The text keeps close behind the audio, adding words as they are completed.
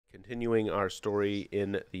continuing our story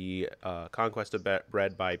in the Conquest of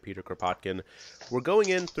Bread by Peter Kropotkin. We're going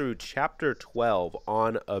in through chapter 12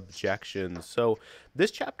 on objections. So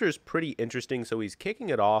this chapter is pretty interesting. So he's kicking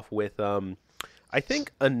it off with, I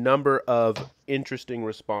think, a number of interesting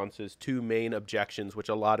responses to main objections, which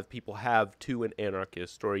a lot of people have to an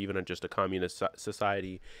anarchist or even just a communist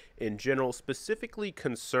society in general, specifically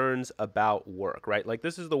concerns about work, right? Like,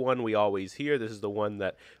 this is the one we always hear. This is the one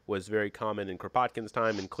that was very common in Kropotkin's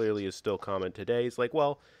time and clearly is still common today. It's like,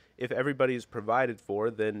 well, if everybody's provided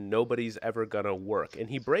for, then nobody's ever going to work. And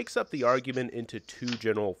he breaks up the argument into two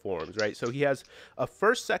general forms, right? So he has a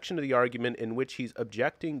first section of the argument in which he's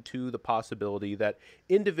objecting to the possibility that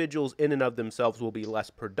individuals in and of themselves will be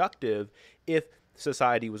less productive if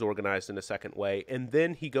society was organized in a second way. And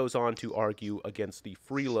then he goes on to argue against the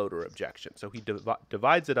freeloader objection. So he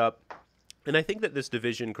divides it up. And I think that this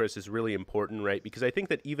division, Chris, is really important, right? Because I think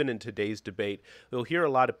that even in today's debate, you'll hear a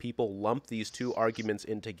lot of people lump these two arguments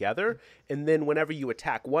in together. And then whenever you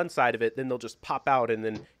attack one side of it, then they'll just pop out and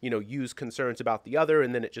then, use concerns about the other.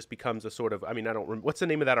 And then it just becomes a sort of, I don't remember, what's the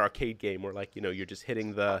name of that arcade game where, like, you're just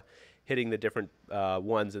hitting the different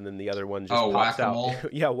ones and then the other one just pops whack-a-mole.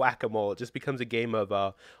 out. Yeah, whack-a-mole. It just becomes a game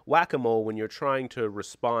of whack-a-mole when you're trying to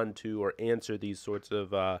respond to or answer these sorts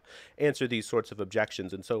of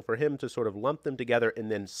objections. And so for him to sort of lump them together and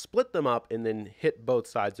then split them up and then hit both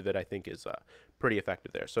sides of it, I think is pretty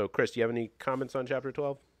effective there. So Chris, do you have any comments on chapter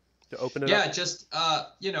 12 to open it up? Yeah, just,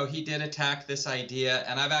 he did attack this idea,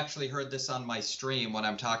 and I've actually heard this on my stream when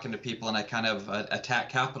I'm talking to people and I kind of attack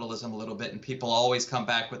capitalism a little bit, and people always come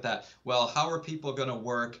back with that, well, how are people going to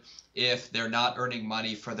work if they're not earning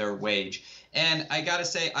money for their wage? And I got to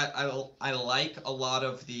say, I like a lot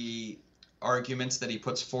of the arguments that he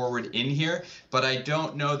puts forward in here, but I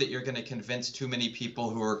don't know that you're going to convince too many people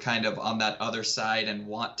who are kind of on that other side and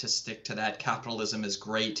want to stick to that capitalism is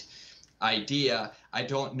great idea. I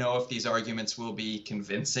don't know if these arguments will be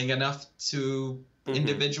convincing enough to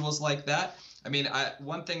individuals like that. I mean,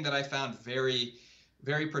 one thing that I found very,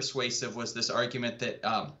 very persuasive was this argument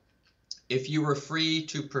that if you were free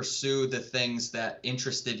to pursue the things that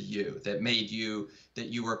interested you, that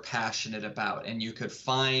you were passionate about, and you could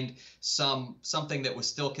find something that was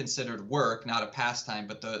still considered work, not a pastime,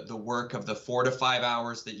 but the work of the 4 to 5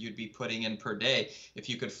 hours that you'd be putting in per day, if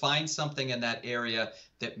you could find something in that area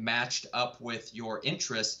that matched up with your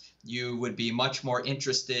interests, you would be much more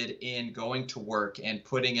interested in going to work and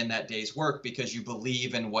putting in that day's work because you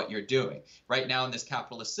believe in what you're doing. Right now in this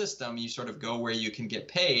capitalist system, you sort of go where you can get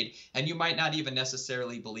paid, and you might not even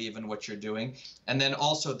necessarily believe in what you're doing. And then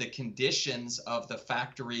also the conditions of the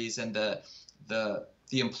factories and the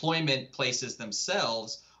employment places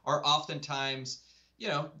themselves are oftentimes,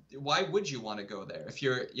 why would you want to go there? If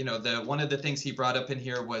you're, one of the things he brought up in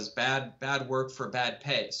here was bad work for bad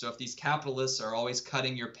pay. So if these capitalists are always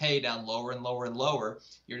cutting your pay down lower and lower and lower,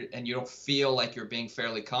 and you don't feel like you're being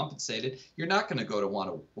fairly compensated, you're not going to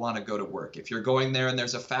want to go to work. If you're going there and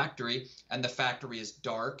there's a factory and the factory is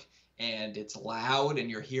dark and it's loud and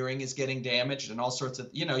your hearing is getting damaged and all sorts of,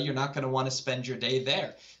 you're not going to want to spend your day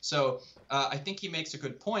there. So I think he makes a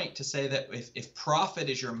good point to say that if profit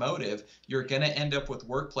is your motive, you're going to end up with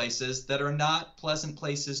workplaces that are not pleasant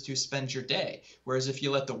places to spend your day. Whereas if you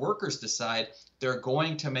let the workers decide, they're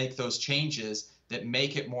going to make those changes that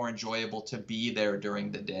make it more enjoyable to be there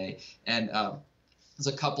during the day. And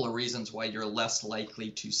there's a couple of reasons why you're less likely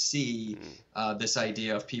to see this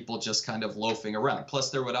idea of people just kind of loafing around.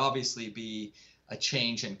 Plus, there would obviously be a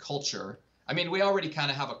change in culture. I mean, we already kind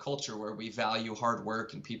of have a culture where we value hard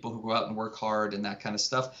work and people who go out and work hard and that kind of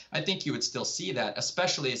stuff. I think you would still see that,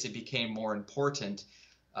 especially as it became more important.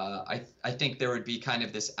 I think there would be kind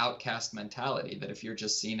of this outcast mentality that if you're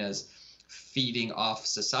just seen as feeding off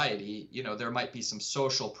society, there might be some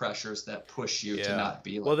social pressures that push you to not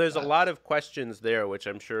be like well, there's that. a lot of questions there, which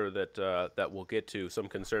I'm sure that that we'll get to, some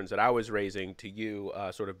concerns that I was raising to you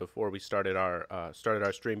sort of before we started our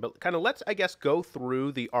stream. But kind of let's, I guess, go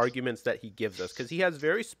through the arguments that he gives us, because he has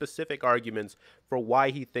very specific arguments for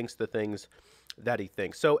why he thinks the things that he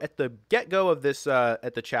thinks. So at the get-go of this,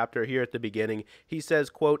 at the chapter here at the beginning, he says,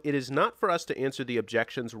 quote, "It is not for us to answer the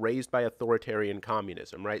objections raised by authoritarian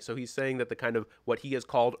communism," right? So he's saying that the kind of what he has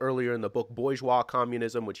called earlier in the book bourgeois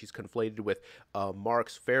communism, which he's conflated with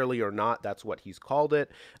Marx, fairly or not, that's what he's called it.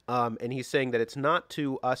 And he's saying that it's not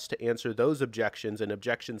to us to answer those objections, and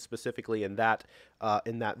objections specifically in that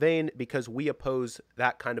vein, because we oppose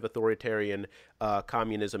that kind of authoritarian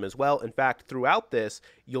communism as well. In fact, throughout this,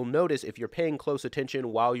 you'll notice if you're paying close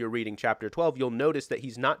attention while you're reading chapter 12, you'll notice that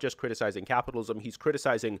he's not just criticizing capitalism, he's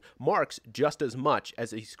criticizing Marx just as much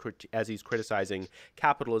as he's criticizing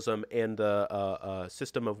capitalism and the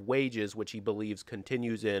system of wages, which he believes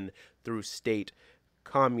continues in through state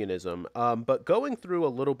communism. But going through a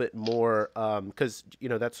little bit more, because,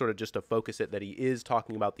 that's sort of just to focus it, that he is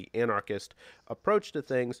talking about the anarchist approach to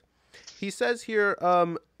things. He says here,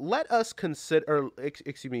 let us consider,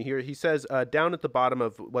 excuse me, here he says down at the bottom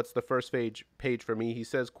of what's the first page for me, he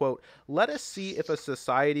says, quote, let us see if a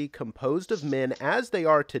society composed of men as they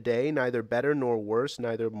are today, neither better nor worse,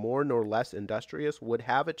 neither more nor less industrious, would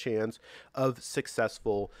have a chance of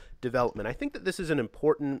successful development. I think that this is an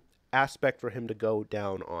important aspect for him to go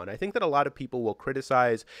down on. I think that a lot of people will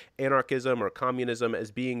criticize anarchism or communism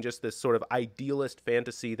as being just this sort of idealist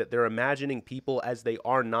fantasy that they're imagining people as they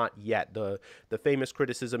are not yet. The famous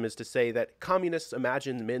criticism is to say that communists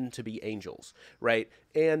imagine men to be angels, right?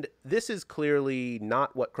 And this is clearly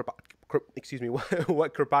not what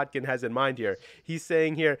what Kropotkin has in mind here. He's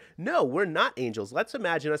saying here, no, we're not angels. Let's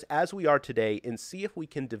imagine us as we are today and see if we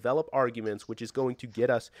can develop arguments which is going to get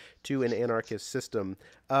us to an anarchist system.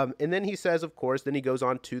 And then he says, of course, then he goes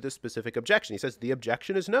on to the specific objection. He says, the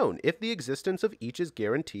objection is known. If the existence of each is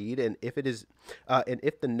guaranteed, and if it is, and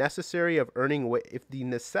if the necessity of earning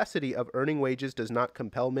wages does not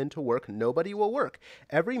compel men to work, nobody will work.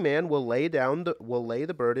 Every man will lay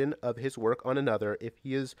the burden of his work on another if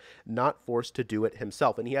he is not forced to do it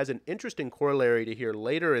himself. And he has an interesting corollary to here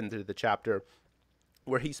later into the chapter,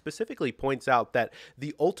 where he specifically points out that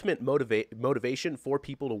the ultimate motivation for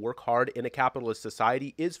people to work hard in a capitalist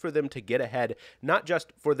society is for them to get ahead, not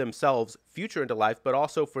just for themselves future into life, but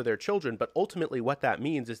also for their children. But ultimately what that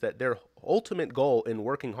means is that their ultimate goal in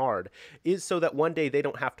working hard is so that one day they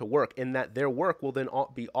don't have to work, and that their work will then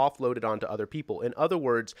be offloaded onto other people. In other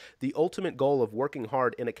words, the ultimate goal of working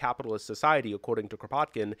hard in a capitalist society, according to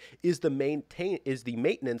Kropotkin, is the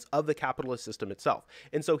maintenance of the capitalist system itself.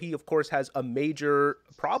 And so he, of course, has a major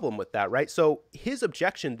problem with that, right? So his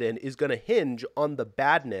objection then is going to hinge on the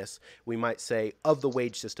badness, we might say, of the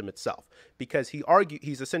wage system itself, because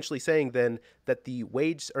he's essentially saying then that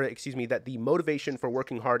the motivation for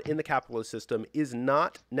working hard in the capitalist system is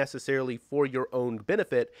not necessarily for your own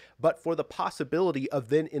benefit, but for the possibility of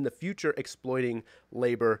then in the future exploiting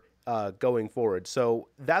labor going forward. So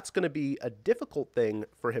that's going to be a difficult thing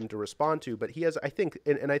for him to respond to, but he has, I think,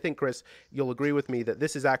 and I think, Chris, you'll agree with me that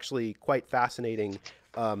this is actually quite fascinating,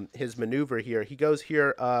 his maneuver here. He goes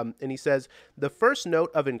here and he says, the first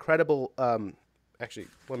note of incredible... Actually,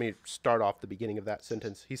 let me start off the beginning of that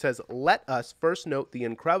sentence. He says, let us first note the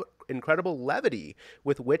incredible levity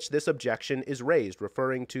with which this objection is raised,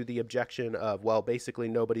 referring to the objection of, well, basically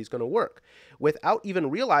nobody's going to work, without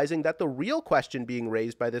even realizing that the real question being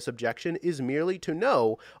raised by this objection is merely to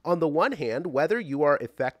know, on the one hand, whether you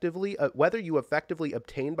effectively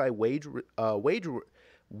obtain by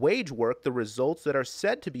wage work the results that are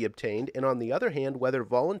said to be obtained, and on the other hand, whether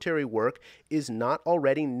voluntary work is not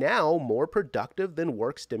already now more productive than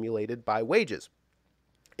work stimulated by wages.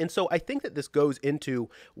 And so I think that this goes into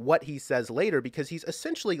what he says later, because he's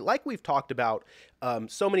essentially, like we've talked about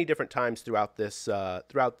so many different times throughout this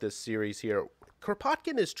series here,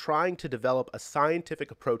 Kropotkin is trying to develop a scientific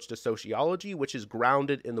approach to sociology, which is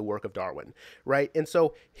grounded in the work of Darwin, right? And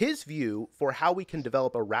so his view for how we can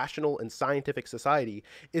develop a rational and scientific society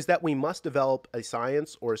is that we must develop a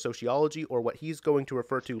science or a sociology, or what he's going to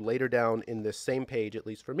refer to later down in this same page, at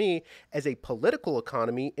least for me, as a political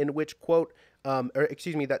economy in which, quote,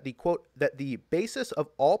 that the basis of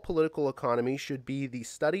all political economy should be the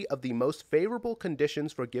study of the most favorable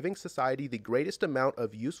conditions for giving society the greatest amount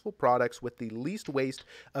of useful products with the least waste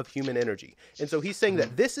of human energy. And so he's saying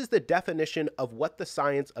that this is the definition of what the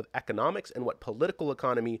science of economics and what political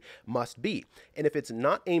economy must be. And if it's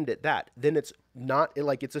not aimed at that, then it's not,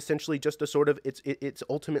 like, it's essentially just a sort of, it's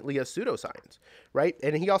ultimately a pseudoscience, right?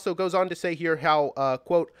 And he also goes on to say here how,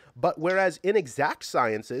 quote, but whereas in exact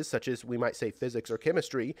sciences, such as we might say physics or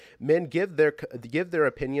chemistry, men give their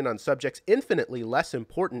opinion on subjects infinitely less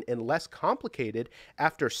important and less complicated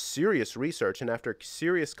after serious research and after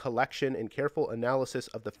serious collection and careful analysis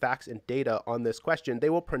of the facts and data on this question, they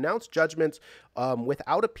will pronounce judgments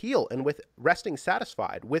without appeal and with resting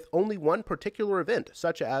satisfied with only one particular event,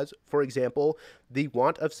 such as, for example, the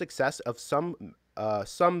want of success of some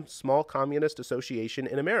small communist association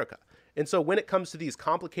in America. And so when it comes to these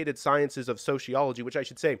complicated sciences of sociology, which I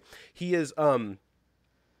should say, he is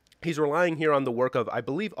he's relying here on the work of, I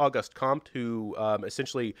believe, Auguste Comte, who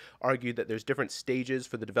essentially argued that there's different stages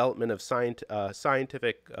for the development of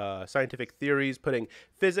scientific theories, putting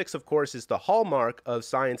physics, of course, is the hallmark of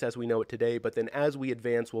science as we know it today, but then as we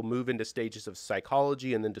advance, we'll move into stages of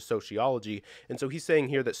psychology and then to sociology. And so he's saying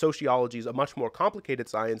here that sociology is a much more complicated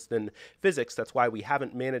science than physics. That's why we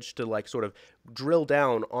haven't managed to like sort of drill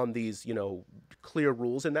down on these, clear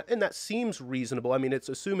rules, and that seems reasonable. I mean, it's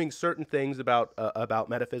assuming certain things about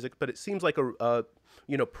metaphysics, but it seems like a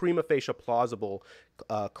prima facie plausible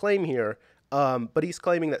claim here. But he's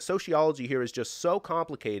claiming that sociology here is just so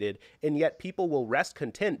complicated, and yet people will rest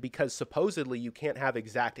content because supposedly you can't have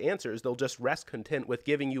exact answers. They'll just rest content with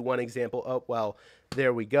giving you one example. Oh, well,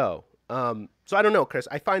 there we go. So I don't know, Chris.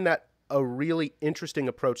 I find that a really interesting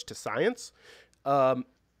approach to science.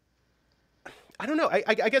 I don't know.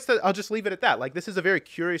 I guess that I'll just leave it at that. Like, this is a very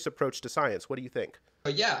curious approach to science. What do you think?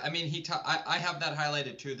 But yeah, I mean, I have that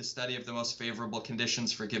highlighted too, the study of the most favorable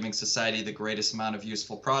conditions for giving society the greatest amount of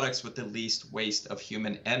useful products with the least waste of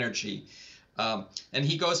human energy. And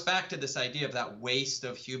he goes back to this idea of that waste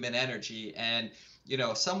of human energy. And,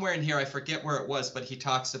 somewhere in here, I forget where it was, but he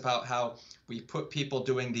talks about how we put people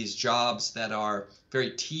doing these jobs that are very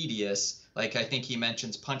tedious. Like, I think he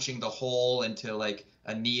mentions punching the hole into like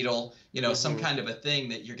a needle, some kind of a thing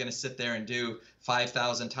that you're going to sit there and do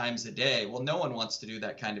 5,000 times a day. Well, no one wants to do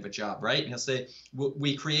that kind of a job, right? And he'll say,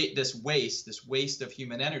 we create this waste of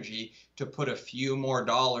human energy to put a few more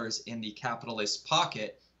dollars in the capitalist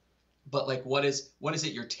pocket. But like, what is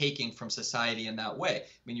it you're taking from society in that way? I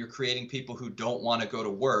mean, you're creating people who don't want to go to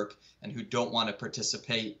work and who don't want to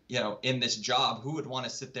participate, in this job. Who would want to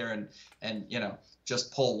sit there and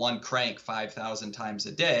just pull one crank 5,000 times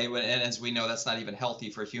a day? And as we know, that's not even healthy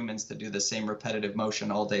for humans to do the same repetitive motion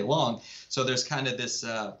all day long. So there's kind of this,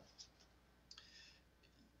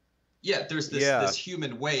 this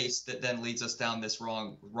human waste that then leads us down this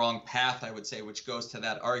wrong path, I would say, which goes to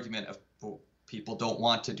that argument of, well, people don't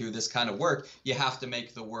want to do this kind of work. You have to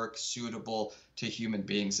make the work suitable to human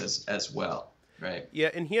beings as well. Right. Yeah,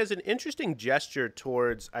 and he has an interesting gesture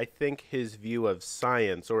towards, I think, his view of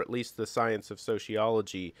science, or at least the science of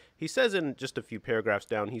sociology. He says in just a few paragraphs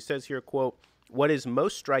down, he says here, quote, "What is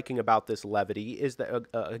most striking about this levity is that,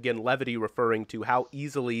 again, levity referring to how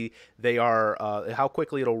easily they are, how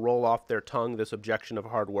quickly it'll roll off their tongue, this objection of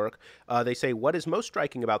hard work. They say, what is most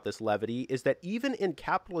striking about this levity is that even in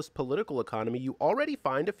capitalist political economy, you already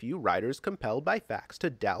find a few writers compelled by facts to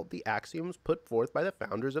doubt the axioms put forth by the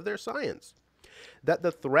founders of their science. That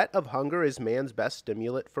the threat of hunger is man's best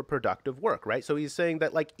stimulant for productive work," right? So he's saying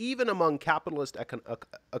that, like, even among capitalist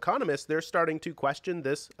economists, they're starting to question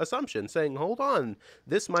this assumption, saying, hold on,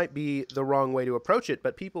 this might be the wrong way to approach it,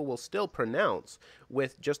 but people will still pronounce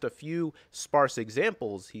with just a few sparse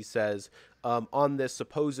examples, he says, on this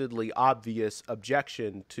supposedly obvious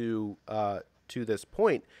objection to this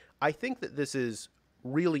point. I think that this is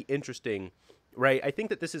really interesting. Right. I think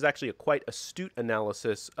that this is actually a quite astute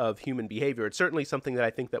analysis of human behavior. It's certainly something that I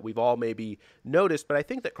think that we've all maybe noticed, but I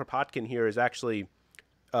think that Kropotkin here is actually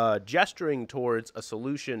gesturing towards a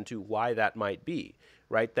solution to why that might be,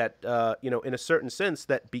 right? That, in a certain sense,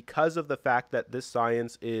 that because of the fact that this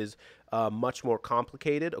science is much more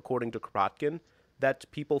complicated, according to Kropotkin, that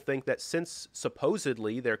people think that since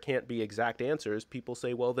supposedly there can't be exact answers, people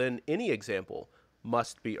say, well, then any example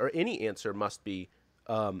must be, or any answer must be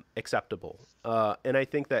acceptable. And I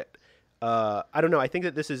think that, I don't know, I think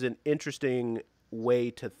that this is an interesting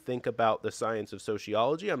way to think about the science of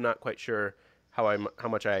sociology. I'm not quite sure how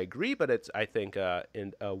much I agree, but it's, I think, a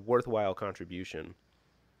worthwhile contribution.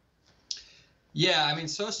 Yeah, I mean,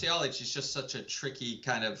 sociology is just such a tricky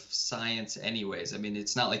kind of science anyways. I mean,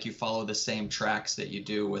 it's not like you follow the same tracks that you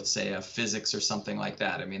do with, say, a physics or something like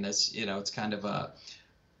that. I mean, that's, it's kind of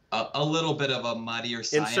a little bit of a muddier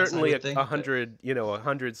science, And certainly I would think,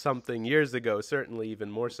 100 something years ago, certainly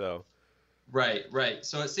even more so. Right.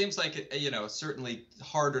 So it seems like, certainly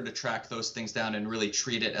harder to track those things down and really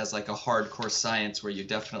treat it as like a hardcore science where you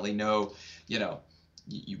definitely know,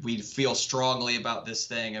 we feel strongly about this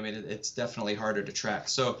thing. I mean, it's definitely harder to track.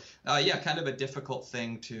 So, kind of a difficult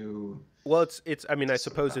thing to. Well, it's. I mean, I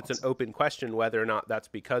suppose it's an open question whether or not that's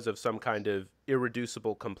because of some kind of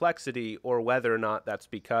irreducible complexity, or whether or not that's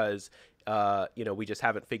because, we just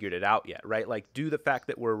haven't figured it out yet, right? Like, do the fact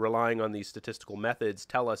that we're relying on these statistical methods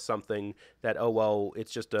tell us something that, oh, well,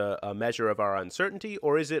 it's just a measure of our uncertainty,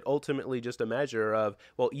 or is it ultimately just a measure of,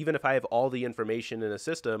 well, even if I have all the information in a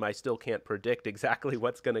system, I still can't predict exactly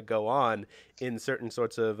what's going to go on in certain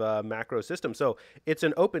sorts of macro systems. So it's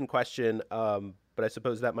an open question. But I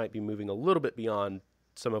suppose that might be moving a little bit beyond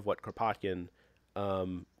some of what Kropotkin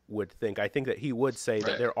would think. I think that he would say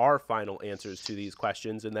that Right. there are final answers to these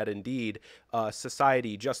questions, and that indeed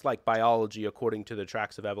society, just like biology, according to the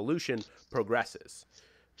tracks of evolution, progresses.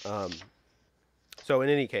 So in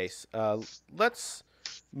any case, let's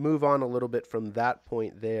move on a little bit from that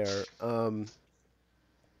point there.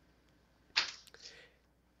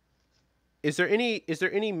 Is there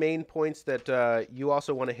any main points that you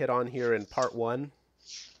also want to hit on here in part one?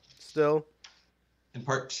 Still, In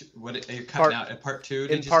part two, what are you cutting part out? In part two, in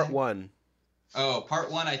did you part say? one. Oh, part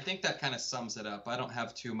one, I think that kind of sums it up. I don't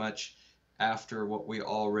have too much after what we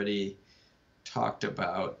already talked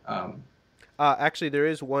about. Actually, there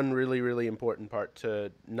is one really, really important part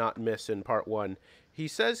to not miss in part one. He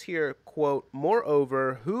says here, quote,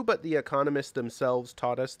 "Moreover, who but the economists themselves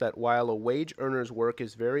taught us that while a wage earner's work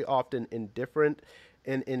is very often indifferent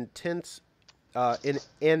and intense, in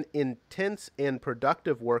intense and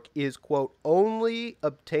productive work is, quote, only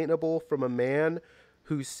obtainable from a man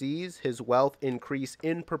who sees his wealth increase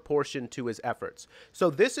in proportion to his efforts." So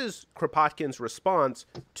this is Kropotkin's response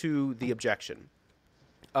to the objection.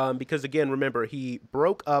 Because again, remember, he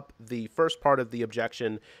broke up the first part of the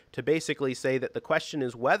objection to basically say that the question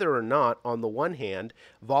is whether or not, on the one hand,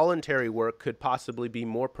 voluntary work could possibly be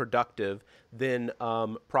more productive than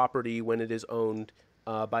property when it is owned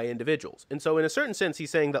by individuals. And so in a certain sense,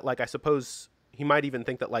 he's saying that, like, I suppose he might even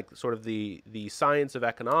think that, like, sort of the science of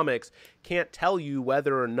economics can't tell you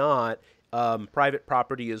whether or not private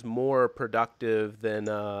property is more productive than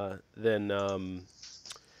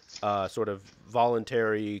sort of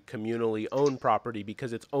voluntary, communally owned property,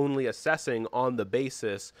 because it's only assessing on the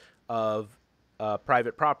basis of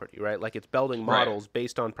private property, right? Like, it's building Right. models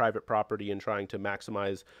based on private property and trying to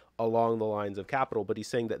maximize along the lines of capital. But he's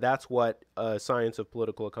saying that that's what science of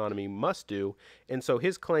political economy must do. And so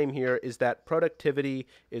his claim here is that productivity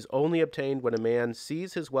is only obtained when a man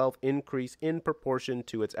sees his wealth increase in proportion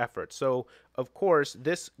to its efforts. So, of course,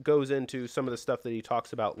 this goes into some of the stuff that he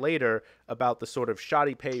talks about later about the sort of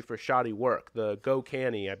shoddy pay for shoddy work. The go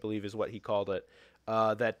canny, I believe, is what he called it.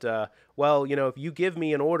 Well, if you give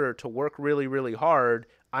me an order to work really, really hard,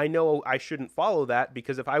 I know I shouldn't follow that,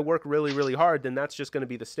 because if I work really, really hard, then that's just going to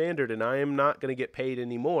be the standard, and I am not going to get paid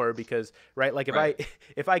anymore because, right? Like, if I Right.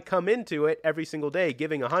 if I come into it every single day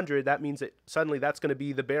giving 100, that means that suddenly that's going to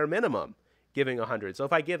be the bare minimum, giving 100. So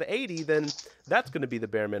if I give 80, then that's going to be the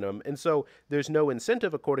bare minimum. And so there's no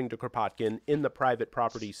incentive, according to Kropotkin, in the private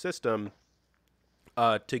property system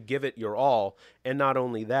to give it your all. And not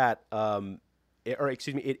only that, or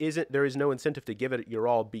excuse me, it isn't. There is no incentive to give it your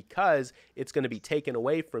all, because it's going to be taken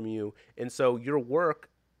away from you, and so your work,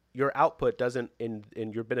 your output doesn't, in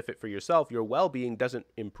your benefit for yourself, your well-being doesn't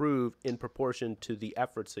improve in proportion to the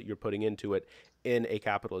efforts that you're putting into it in a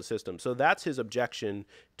capitalist system. So that's his objection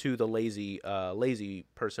to the lazy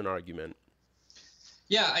person argument.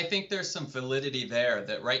 Yeah, I think there's some validity there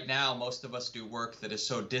that right now most of us do work that is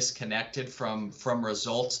so disconnected from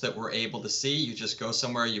results that we're able to see. You just go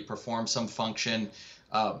somewhere, you perform some function,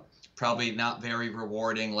 uh, probably not very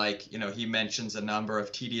rewarding. Like, he mentions a number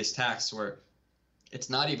of tedious tasks where it's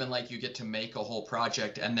not even like you get to make a whole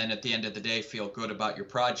project and then at the end of the day feel good about your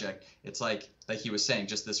project. It's like he was saying,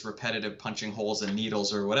 just this repetitive punching holes in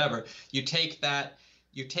needles or whatever. You take that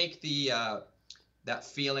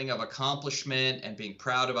feeling of accomplishment and being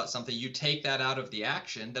proud about something, you take that out of the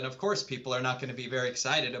action, then of course people are not going to be very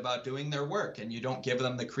excited about doing their work, and you don't give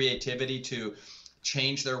them the creativity to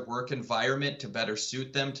change their work environment to better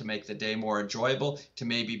suit them, to make the day more enjoyable, to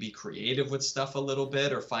maybe be creative with stuff a little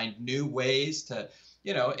bit or find new ways to,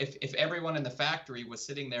 if everyone in the factory was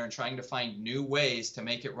sitting there and trying to find new ways to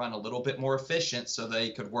make it run a little bit more efficient so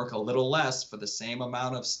they could work a little less for the same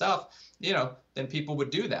amount of stuff, then people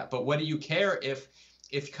would do that. But what do you care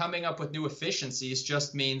if coming up with new efficiencies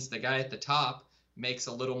just means the guy at the top makes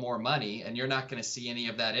a little more money and you're not going to see any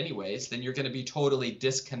of that anyways? Then you're going to be totally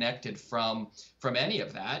disconnected from any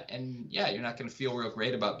of that, and yeah, you're not going to feel real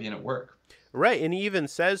great about being at work. Right, and he even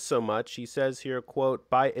says so much. He says here, quote,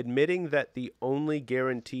 "By admitting that the only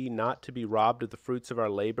guarantee not to be robbed of the fruits of our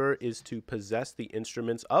labor is to possess the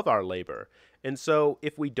instruments of our labor." And so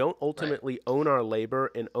if we don't Right. ultimately own our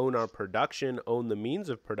labor and own our production, own the means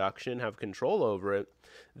of production, have control over it,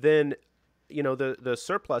 then the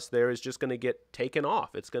surplus there is just going to get taken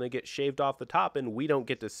off. It's going to get shaved off the top, and we don't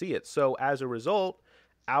get to see it. So as a result,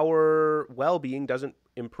 our well-being doesn't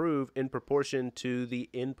improve in proportion to the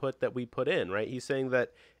input that we put in, right? He's saying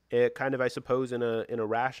that it kind of, I suppose, in a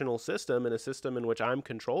rational system, in a system in which I'm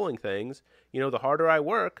controlling things, the harder I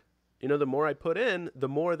work, the more I put in, the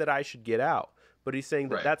more that I should get out. But he's saying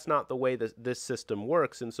that Right. that's not the way that this system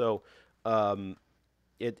works, and so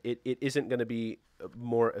it isn't going to be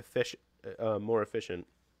more efficient. More efficient.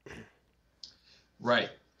 Right,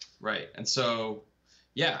 right. And so,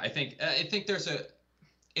 yeah, I think there's a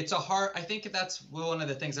it's a hard I think that's one of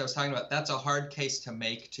the things I was talking about. That's a hard case to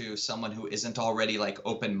make to someone who isn't already like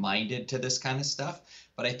open-minded to this kind of stuff.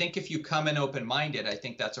 But I think if you come in open-minded, I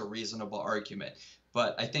think that's a reasonable argument.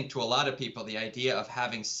 But I think to a lot of people, the idea of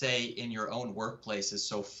having say in your own workplace is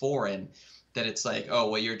so foreign that it's like, oh,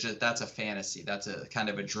 well, you're just that's a fantasy. That's a kind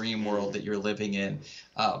of a dream world Mm. that you're living in.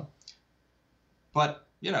 Um, but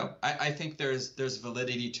I think there's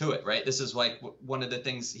validity to it, right? This is like one of the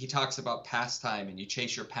things he talks about pastime, and you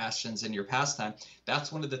chase your passions in your pastime.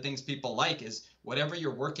 That's one of the things people like is whatever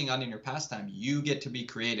you're working on in your pastime, you get to be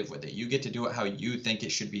creative with it. You get to do it how you think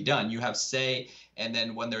it should be done. You have say, and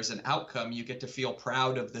then when there's an outcome, you get to feel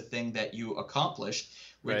proud of the thing that you accomplished,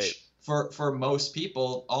 Right. which for most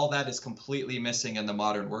people, all that is completely missing in the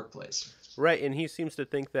modern workplace. Right, and he seems to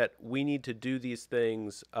think that we need to do these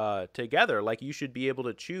things together. Like you should be able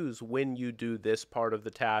to choose when you do this part of the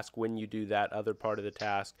task, when you do that other part of the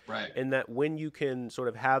task, Right. and that when you can sort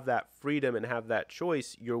of have that freedom and have that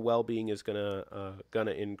choice, your well-being is gonna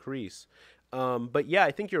increase. But yeah,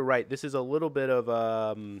 I think you're right. This is a little bit of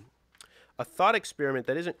a thought experiment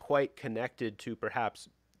that isn't quite connected to perhaps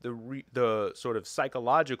the sort of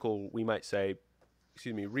psychological, we might say,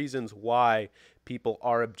 excuse me, reasons why people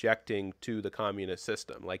are objecting to the communist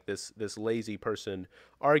system, like this lazy person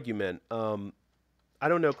argument. I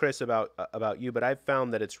don't know, Chris, about you, but I've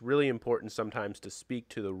found that it's really important sometimes to speak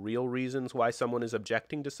to the real reasons why someone is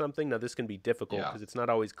objecting to something. Now, this can be difficult Yeah. because it's not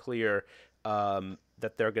always clear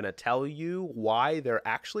that they're going to tell you why they're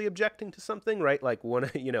actually objecting to something, right? Like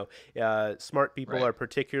smart people Right. are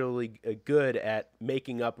particularly good at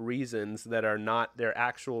making up reasons that are not their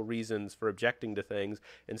actual reasons for objecting to things.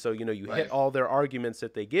 And so, you hit Right. all their arguments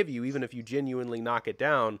that they give you, even if you genuinely knock it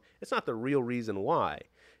down, it's not the real reason why.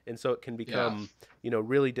 And so it can Yeah. become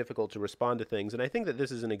really difficult to respond to things. And I think that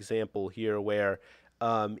this is an example here where,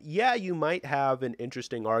 yeah, you might have an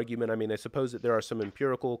interesting argument. I mean, I suppose that there are some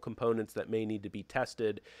empirical components that may need to be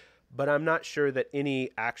tested, but I'm not sure that any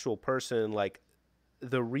actual person, like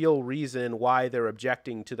the real reason why they're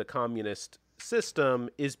objecting to the communist system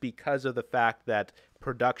is because of the fact that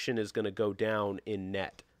production is going to go down in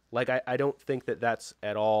net. Like, I don't think that that's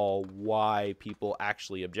at all why people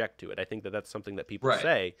actually object to it. I think that that's something that people Right.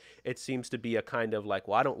 say. It seems to be a kind of like,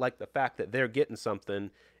 well, I don't like the fact that they're getting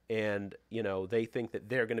something, and they think that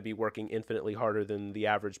they're going to be working infinitely harder than the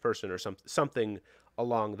average person, or something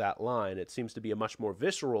along that line. It seems to be a much more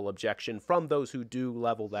visceral objection from those who do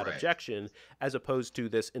level that Right. objection, as opposed to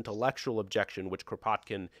this intellectual objection which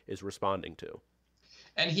Kropotkin is responding to.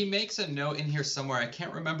 And he makes a note in here somewhere. I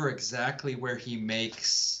can't remember exactly where he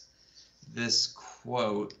makes this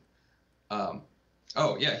quote. Um,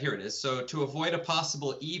 oh, yeah, here it is. So, to avoid a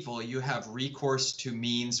possible evil, you have recourse to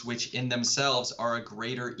means which in themselves are a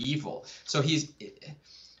greater evil. So,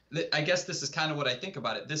 I guess this is kind of what I think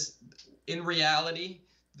about it. In reality,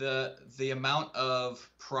 the amount of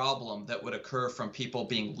problem that would occur from people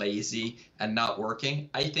being lazy and not working,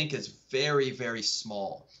 I think is very, very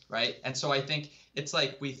small, right? And so I think it's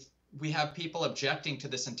like we have people objecting to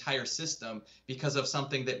this entire system because of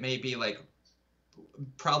something that may be like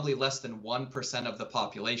probably less than 1% of the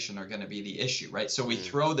population are going to be the issue, right? So we Mm.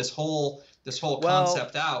 throw this whole Well,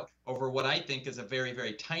 concept out over what I think is a very,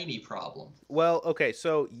 very tiny problem. okay,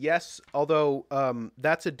 so yes, although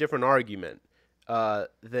that's a different argument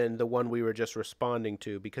than the one we were just responding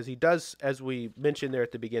to, because he does, as we mentioned there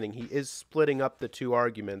at the beginning, he is splitting up the two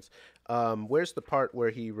arguments. Where's the part where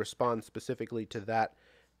he responds specifically to that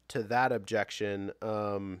objection?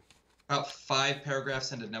 About 5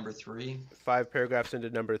 paragraphs into number 3. 5 paragraphs into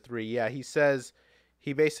number 3. Yeah,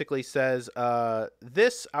 he basically says,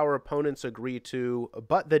 this our opponents agree to,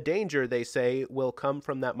 but the danger, they say, will come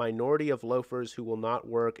from that minority of loafers who will not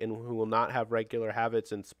work and who will not have regular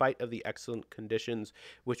habits in spite of the excellent conditions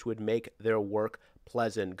which would make their work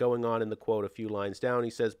pleasant. Going on in the quote a few lines down, he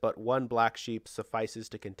says, but one black sheep suffices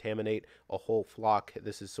to contaminate a whole flock.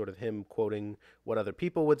 This is sort of him quoting what other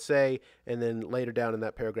people would say. And then later down in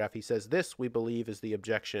that paragraph, he says, this, we believe, is the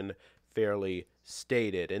objection fairly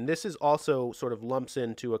stated. And this is also sort of lumps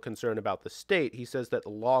into a concern about the state. He says that the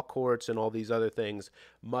law courts and all these other things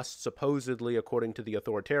must supposedly, according to the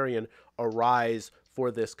authoritarian, arise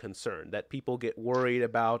for this concern, that people get worried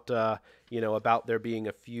about there being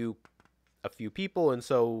a few people, and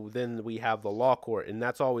so then we have the law court, and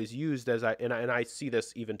that's always used as I see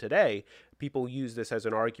this even today. People use this as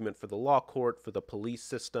an argument for the law court, for the police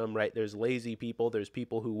system, right? There's lazy people, there's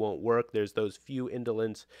people who won't work, there's those few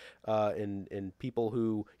indolents, and people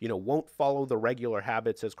who won't follow the regular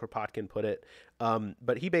habits, as Kropotkin put it.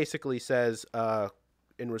 But he basically says,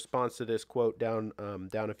 in response to this quote down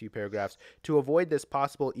a few paragraphs. To avoid this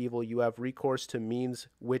possible evil, you have recourse to means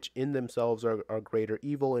which in themselves are greater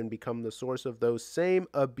evil and become the source of those same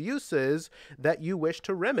abuses that you wish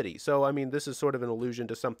to remedy. So, I mean, this is sort of an allusion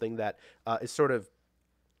to something that is sort of,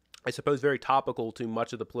 I suppose, very topical to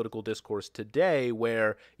much of the political discourse today,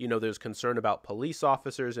 where, you know, there's concern about police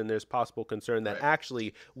officers, and there's possible concern that Right.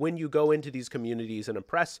 actually, when you go into these communities and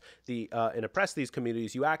oppress these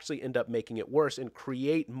communities, you actually end up making it worse and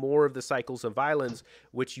create more of the cycles of violence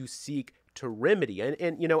which you seek to remedy.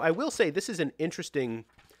 And you know, I will say this is an interesting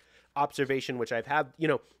observation which I've had. You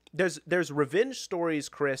know, there's revenge stories,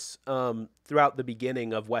 Chris, throughout the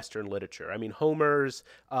beginning of Western literature. I mean, Homer's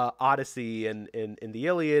Odyssey and the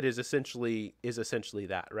Iliad is essentially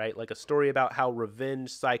that, right? Like a story about how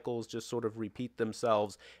revenge cycles just sort of repeat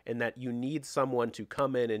themselves, and that you need someone to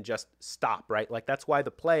come in and just stop, right? Like that's why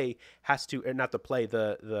the play has to, or not the play,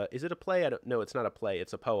 the is it a play? I don't know. It's not a play.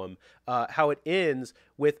 It's a poem. How it ends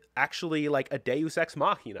with actually like a Deus ex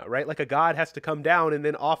machina, right? Like a god has to come down and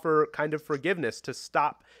then offer kind of forgiveness to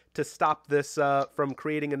stop this from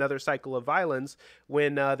creating another cycle of violence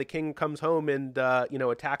when the king comes home and you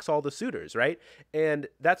know, attacks all the suitors, right? And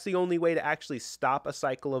that's the only way to actually stop a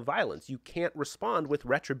cycle of violence. You can't respond with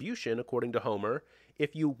retribution, according to Homer,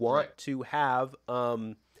 if you want Right. to have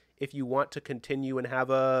if you want to continue and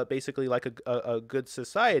have a basically like a good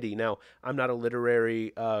society. Now, I'm not a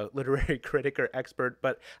literary critic or expert,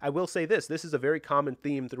 but I will say this is a very common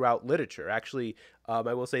theme throughout literature. Actually,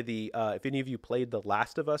 I will say if any of you played The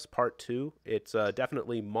Last of Us Part 2, it's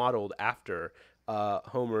definitely modeled after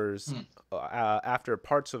Homer's Hmm. after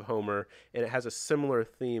parts of Homer, and it has a similar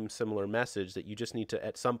theme, similar message that you just need to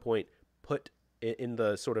at some point put in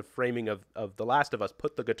the sort of framing of The Last of Us,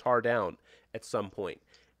 put the guitar down at some point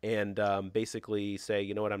and basically say,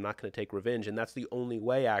 you know what, I'm not going to take revenge. And that's the only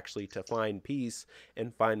way actually to find peace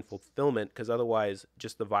and find fulfillment, because otherwise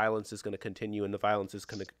just the violence is going to continue, and the violence is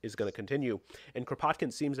going to continue. And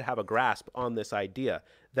Kropotkin seems to have a grasp on this idea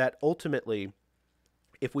that ultimately,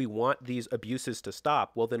 if we want these abuses to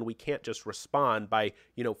stop, well, then we can't just respond by,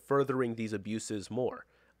 you know, furthering these abuses more.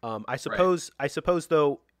 I Right. suppose,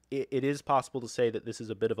 though, it is possible to say that this is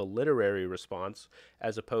a bit of a literary response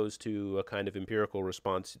as opposed to a kind of empirical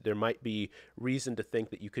response. There might be reason to think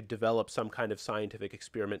that you could develop some kind of scientific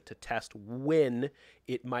experiment to test when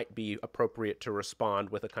it might be appropriate to respond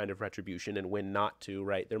with a kind of retribution and when not to,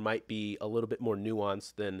 right? There might be a little bit more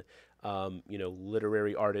nuance than you know,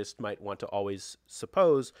 literary artists might want to always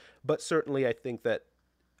suppose, but certainly I think that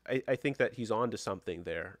he's on to something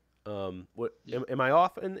there. What am I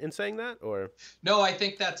off in saying that, or? No, I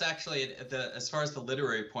think that's actually as far as the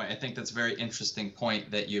literary point, I think that's a very interesting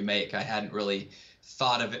point that you make. I hadn't really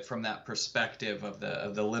thought of it from that perspective of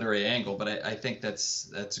the literary angle, but I think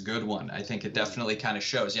that's a good one. I think it definitely kind of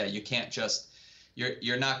shows, yeah, you can't just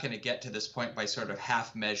you're not going to get to this point by sort of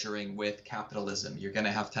half measuring with capitalism. You're going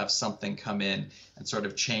to have something come in and sort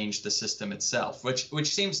of change the system itself,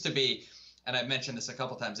 which seems to be, and I've mentioned this a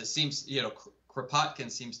couple times, it seems, you know, Kropotkin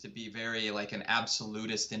seems to be very like an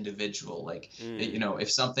absolutist individual. Like, you know, if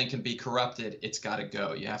something can be corrupted, it's got to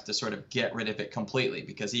go. You have to sort of get rid of it completely,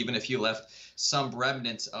 because even if you left some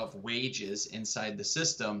remnants of wages inside the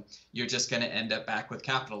system, you're just going to end up back with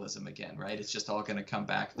capitalism again, right? It's just all going to come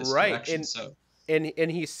back this Right. direction. So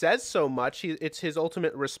And he says so much. It's his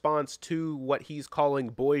ultimate response to what he's calling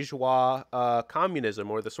bourgeois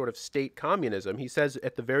communism, or the sort of state communism. He says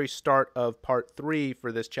at the very start of part 3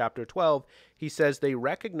 for this chapter 12, he says they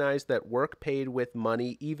recognize that work paid with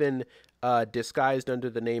money, even disguised under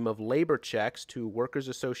the name of labor checks to workers'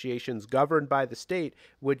 associations governed by the state,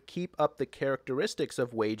 would keep up the characteristics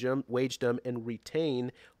of wagedom and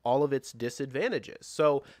retain all of its disadvantages.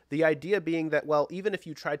 So the idea being that, well, even if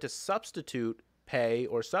you tried to substitute pay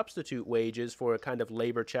or substitute wages for a kind of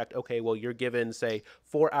labor check, okay, well, you're given, say,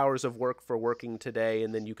 4 hours of work for working today,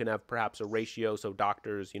 and then you can have perhaps a ratio, so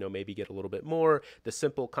doctors, you know, maybe get a little bit more. The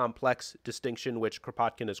simple complex distinction, which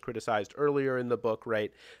Kropotkin has criticized earlier in the book,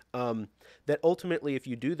 right? That ultimately, if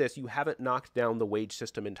you do this, you haven't knocked down the wage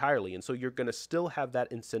system entirely, and so you're going to still have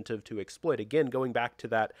that incentive to exploit. Again, going back to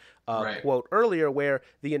that right. quote earlier, where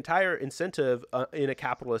the entire incentive in a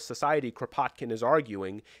capitalist society, Kropotkin is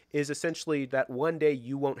arguing, is essentially that one day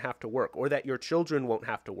you won't have to work, or that your children won't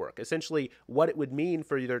have to work. Essentially, what it would mean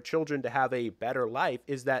for their children to have a better life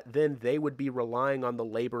is that then they would be relying on the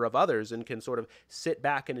labor of others and can sort of sit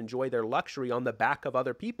back and enjoy their luxury on the back of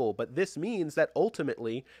other people. But this means that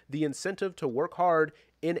ultimately the incentive to work hard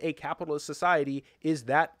in a capitalist society is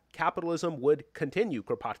that capitalism would continue,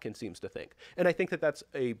 Kropotkin seems to think. And I think that that's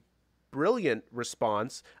a brilliant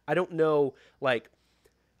response. I don't know, like,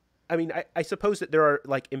 I mean, I suppose that there are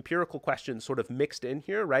like empirical questions sort of mixed in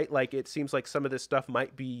here, right? Like it seems like some of this stuff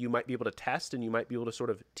you might be able to test and you might be able to sort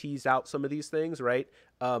of tease out some of these things, right?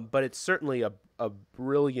 But it's certainly a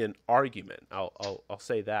brilliant argument. I'll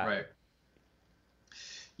say that. Right.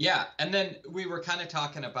 Yeah, and then we were kind of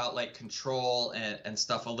talking about like control and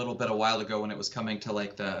stuff a little bit a while ago when it was coming to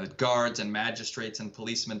like the guards and magistrates and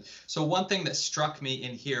policemen. So one thing that struck me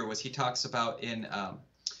in here was he talks about in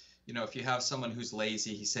if you have someone who's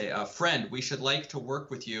lazy, he say, friend, we should like to work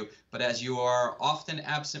with you, but as you are often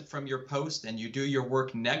absent from your post and you do your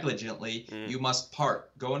work negligently, you must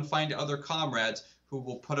part. Go and find other comrades who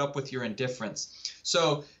will put up with your indifference.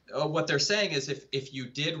 So what they're saying is if you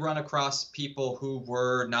did run across people who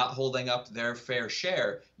were not holding up their fair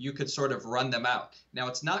share, you could sort of run them out. Now,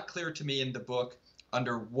 it's not clear to me in the book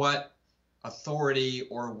under what authority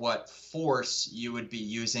or what force you would be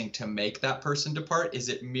using to make that person depart. Is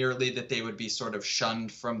it merely that they would be sort of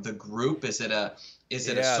shunned from the group? Is it a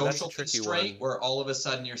social constraint where all of a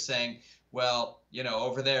sudden you're saying, well,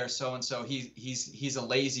 over there, so and so, he's a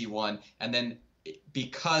lazy one, and then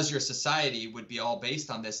because your society would be all based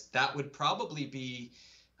on this, that would probably be,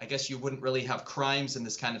 I guess you wouldn't really have crimes in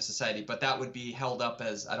this kind of society, but that would be held up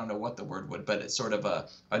as, I don't know what the word would, but it's sort of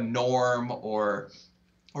a norm or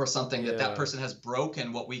something that person has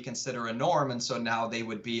broken what we consider a norm, and so now they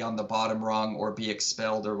would be on the bottom rung or be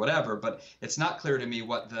expelled or whatever. But it's not clear to me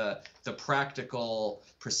what the practical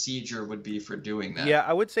procedure would be for doing that. Yeah,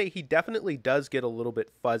 I would say he definitely does get a little bit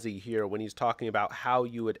fuzzy here when he's talking about how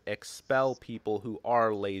you would expel people who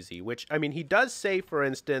are lazy, which, I mean, he does say, for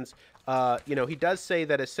instance, he does say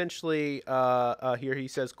that essentially here he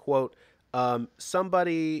says, quote,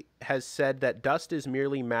 somebody has said that dust is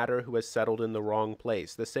merely matter who has settled in the wrong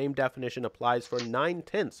place. The same definition applies for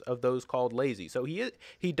 9/10 of those called lazy. So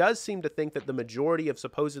he does seem to think that the majority of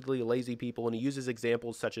supposedly lazy people, and he uses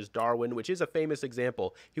examples such as Darwin, which is a famous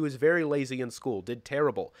example. He was very lazy in school, did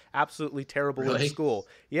terrible, absolutely terrible in school.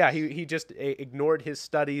 Yeah, he just ignored his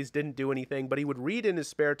studies, didn't do anything, but he would read in his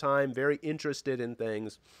spare time, very interested in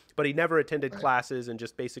things, but he never attended classes and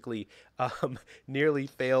just basically nearly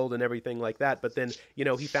failed and everything like that. But then,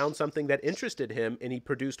 he found something that interested him, and he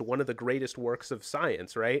produced one of the greatest works of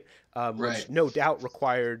science, right? Which no doubt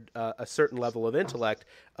required a certain level of intellect.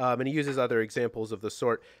 And he uses other examples of the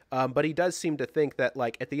sort. But he does seem to think that,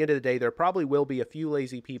 like, at the end of the day, there probably will be a few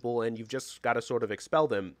lazy people, and you've just got to sort of expel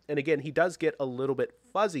them. And again, he does get a little bit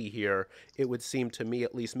fuzzy here, it would seem to me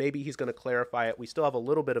at least. Maybe he's going to clarify it. We still have a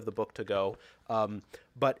little bit of the book to go.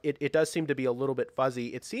 But it does seem to be a little bit fuzzy.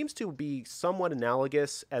 It seems to be somewhat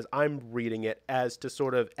analogous, as I'm reading it, as to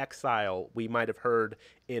sort of exile we might have heard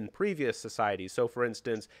in previous societies. So, for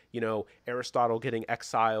instance, Aristotle getting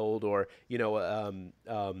exiled, or,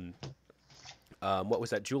 what was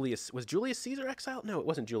that? Was Julius Caesar exiled? No, it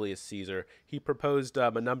wasn't Julius Caesar. He proposed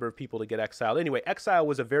a number of people to get exiled. Anyway, exile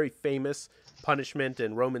was a very famous punishment,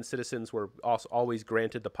 and Roman citizens were also always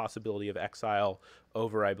granted the possibility of exile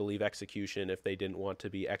over, I believe, execution if they didn't want to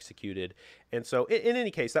be executed. And so in any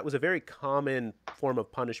case, that was a very common form of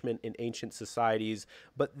punishment in ancient societies.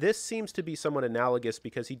 But this seems to be somewhat analogous,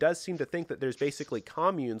 because he does seem to think that there's basically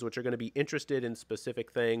communes which are going to be interested in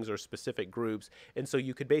specific things or specific groups. And so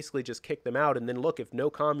you could basically just kick them out. And then look, if no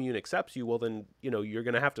commune accepts you, well, then, you're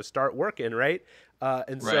going to have to start working, right?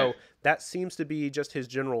 So that seems to be just his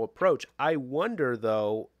general approach. I wonder,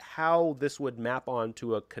 though, how this would map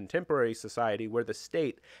onto a contemporary society where the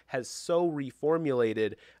state has so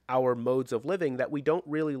reformulated our modes of living that we don't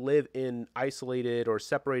really live in isolated or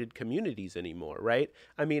separated communities anymore, right?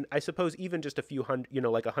 I mean, I suppose even just a few hundred,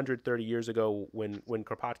 like 130 years ago when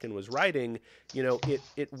Kropotkin was writing,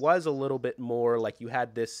 it was a little bit more like you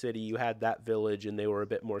had this city, you had that village, and they were a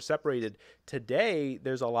bit more separated. Today,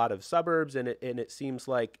 there's a lot of suburbs, and it seems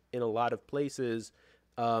like in a lot of places,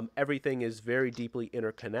 everything is very deeply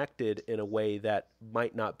interconnected in a way that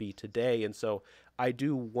might not be today. And so I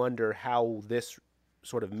do wonder how this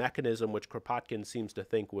sort of mechanism, which Kropotkin seems to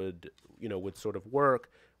think would sort of work,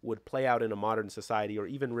 would play out in a modern society, or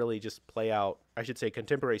even really just play out, I should say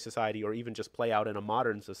contemporary society, or even just play out in a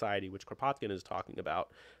modern society, which Kropotkin is talking about.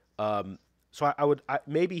 So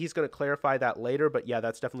maybe he's going to clarify that later, but yeah,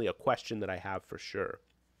 that's definitely a question that I have for sure.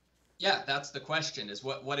 Yeah, that's the question, is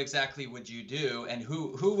what exactly would you do, and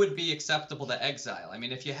who would be acceptable to exile? I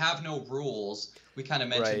mean, if you have no rules, we kind of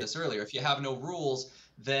mentioned this earlier, if you have no rules,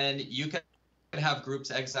 then you can have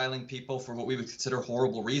groups exiling people for what we would consider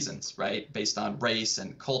horrible reasons, right? Based on race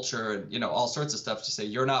and culture and, all sorts of stuff, to say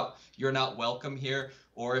you're not welcome here.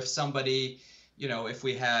 Or if somebody, if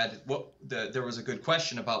we had there was a good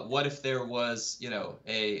question about what if there was,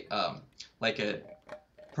 a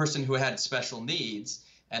person who had special needs,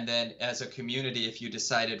 And then as a community, if you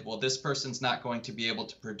decided, well, this person's not going to be able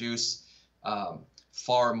to produce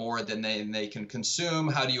far more than they can consume,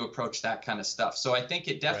 how do you approach that kind of stuff? So I think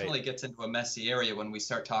it Right. definitely gets into a messy area when we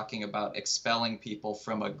start talking about expelling people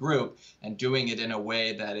from a group and doing it in a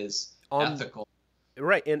way that is On ethical.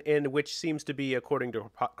 Right, and which seems to be, according to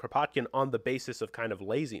Kropotkin, on the basis of kind of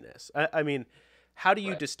laziness. I mean, how do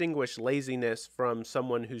you Right, distinguish laziness from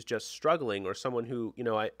someone who's just struggling, or someone who,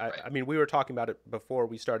 right, I mean, we were talking about it before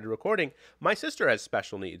we started recording. My sister has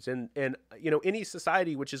special needs, and any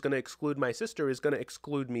society which is going to exclude my sister is going to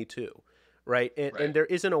exclude me too, right? And right, there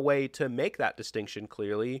isn't a way to make that distinction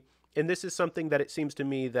clearly. And this is something that it seems to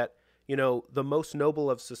me that the most noble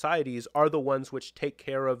of societies are the ones which take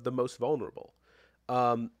care of the most vulnerable.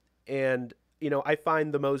 um, and I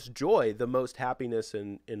find the most joy, the most happiness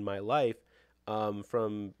in my life,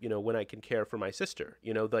 from when I can care for my sister.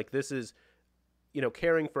 Like, this is,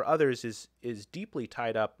 caring for others is deeply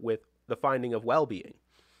tied up with the finding of well-being.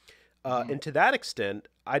 hmm And to that extent,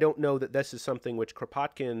 I don't know that this is something which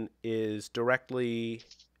Kropotkin is directly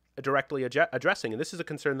addressing. And this is a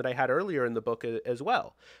concern that I had earlier in the book as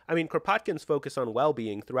well. I mean, Kropotkin's focus on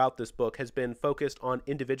well-being throughout this book has been focused on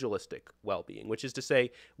individualistic well-being, which is to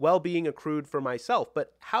say, well-being accrued for myself.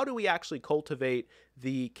 But how do we actually cultivate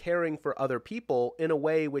the caring for other people in a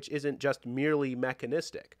way which isn't just merely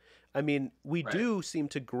mechanistic? I mean, we right. do seem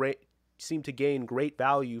to gain great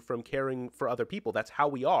value from caring for other people. That's how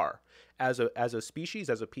we are as a species,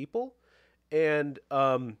 as a people. And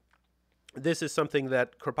this is something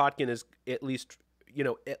that Kropotkin is, at least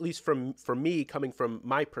from for me, coming from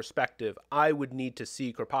my perspective, I would need to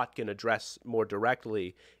see Kropotkin address more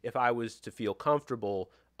directly if I was to feel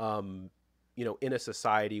comfortable, in a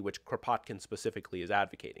society which Kropotkin specifically is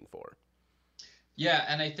advocating for. Yeah,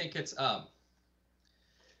 and I think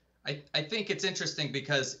it's interesting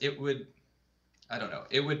because it would, I don't know,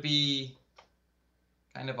 it would be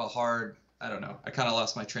kind of a hard, I don't know, I kind of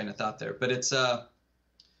lost my train of thought there, but it's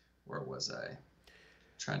where was I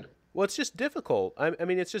trying to? Well, it's just difficult. I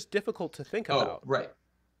mean, it's just difficult to think Oh, about. right.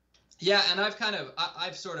 Yeah, and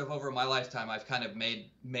I've sort of over my lifetime I've kind of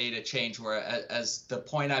made a change where as the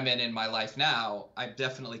point I'm in my life now, I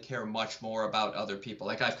definitely care much more about other people.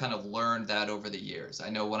 Like I've kind of learned that over the years. I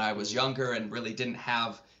know when I was Mm, younger and really didn't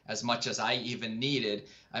have as much as I even needed,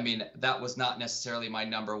 I mean, that was not necessarily my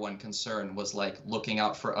number one concern, was like looking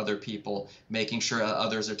out for other people, making sure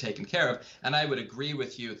others are taken care of. And I would agree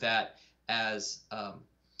with you that as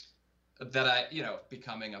that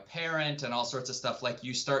becoming a parent and all sorts of stuff, like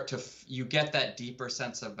you get that deeper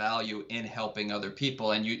sense of value in helping other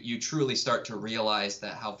people, and you truly start to realize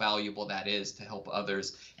that how valuable that is to help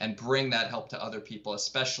others and bring that help to other people,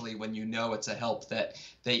 especially when you know it's a help that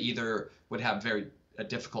they either would have a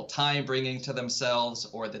difficult time bringing to themselves,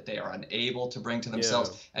 or that they are unable to bring to yeah.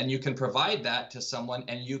 themselves, and you can provide that to someone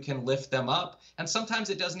and you can lift them up, and sometimes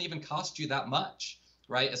it doesn't even cost you that much,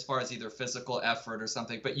 right, as far as either physical effort or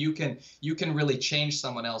something, but you can really change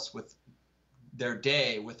someone else with their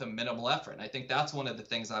day with a minimal effort. And I think that's one of the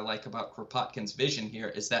things I like about Kropotkin's vision here,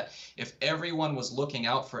 is that if everyone was looking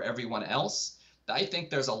out for everyone else, I think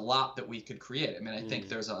there's a lot that we could create. I mean, I think Mm,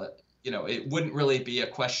 there's it wouldn't really be a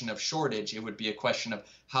question of shortage. It would be a question of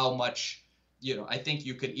how much, I think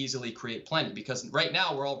you could easily create plenty, because right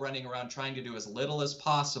now we're all running around trying to do as little as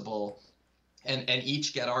possible and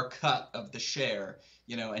each get our cut of the share,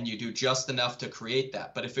 and you do just enough to create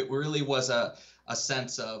that. But if it really was a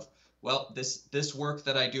sense of, well, this work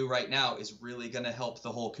that I do right now is really going to help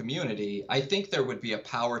the whole community, I think there would be a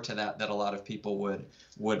power to that a lot of people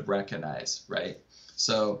would recognize, right?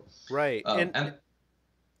 So, right. and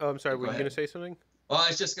Oh, I'm sorry. Were go you going to ahead. say something? Well, I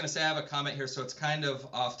was just going to say I have a comment here, so it's kind of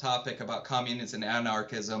off topic about communism and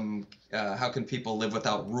anarchism. How can people live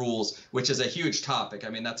without rules? Which is a huge topic. I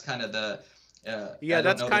mean, that's kind of Yeah, I don't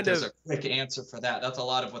that's know that kind there's of. a quick answer for that. That's a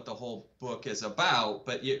lot of what the whole book is about.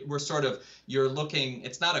 But we're sort of, you're looking,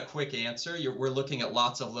 it's not a quick answer. We're looking at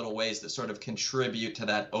lots of little ways that sort of contribute to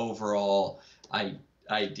that overall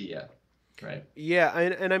idea, right? Yeah,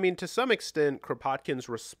 and I mean, to some extent, Kropotkin's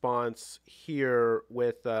response here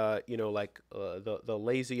with the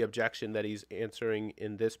lazy objection that he's answering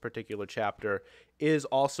in this particular chapter is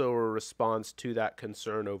also a response to that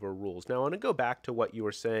concern over rules. Now, I want to go back to what you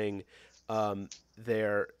were saying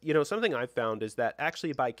there. Something I've found is that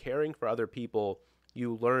actually by caring for other people,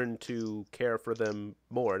 you learn to care for them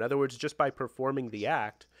more. In other words, just by performing the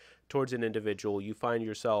act towards an individual, you find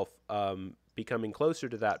yourself becoming closer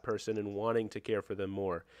to that person and wanting to care for them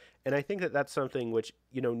more. And I think that that's something which,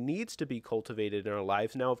 needs to be cultivated in our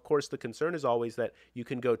lives. Now, of course, the concern is always that you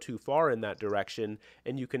can go too far in that direction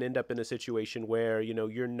and you can end up in a situation where,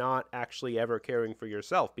 you're not actually ever caring for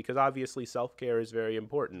yourself, because obviously self-care is very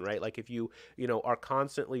important, right? Like if you, are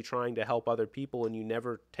constantly trying to help other people and you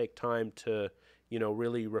never take time to,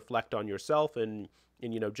 really reflect on yourself and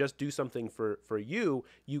just do something for you,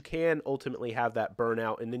 you can ultimately have that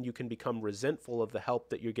burnout, and then you can become resentful of the help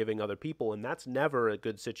that you're giving other people, and that's never a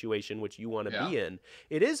good situation which you want to Yeah. be in.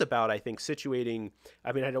 It is about, I think,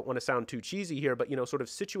 I mean, I don't want to sound too cheesy here, but sort of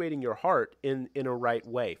situating your heart in a right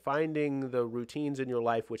way, finding the routines in your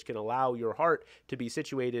life which can allow your heart to be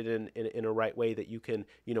situated in a right way that you can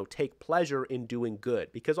take pleasure in doing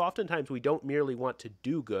good, because oftentimes we don't merely want to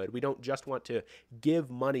do good. We don't just want to give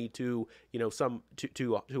money to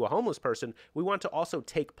to a homeless person. We want to also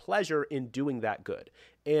take pleasure in doing that good.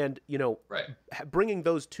 And, Right. bringing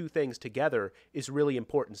those two things together is really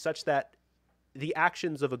important, such that the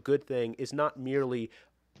actions of a good thing is not merely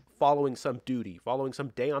following some duty, following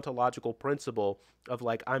some deontological principle of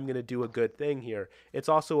like, I'm going to do a good thing here. It's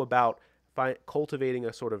also about cultivating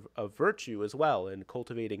a sort of a virtue as well, and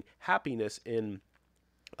cultivating happiness in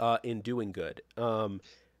doing good.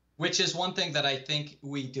 Which is one thing that I think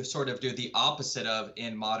we do sort of do the opposite of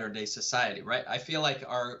in modern day society, right? I feel like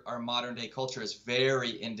our modern day culture is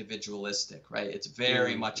very individualistic, right? It's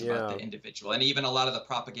very much about the Yeah. individual. And even a lot of the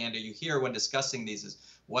propaganda you hear when discussing these is,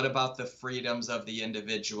 what about the freedoms of the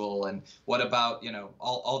individual? And what about,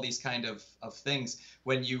 all these kind of things,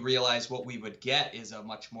 when you realize what we would get is a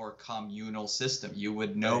much more communal system. You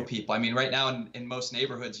would know Right. people. I mean, right now in most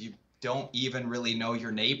neighborhoods, you don't even really know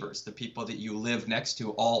your neighbors, the people that you live next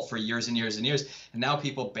to, all for years and years and years. And now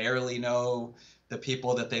people barely know the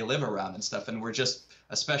people that they live around and stuff. And we're just,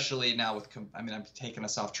 especially now with, I mean, I'm taking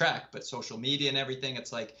us off track, but social media and everything,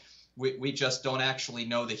 it's like we just don't actually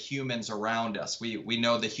know the humans around us. We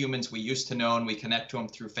know the humans we used to know and we connect to them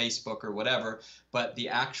through Facebook or whatever, but the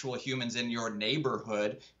actual humans in your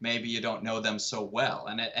neighborhood, maybe you don't know them so well.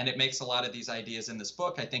 And it makes a lot of these ideas in this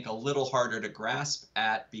book, I think, a little harder to grasp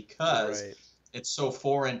at, because Right. it's so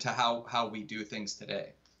foreign to how we do things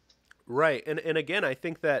today. Right. And again, I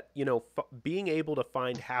think that, being able to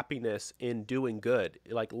find happiness in doing good,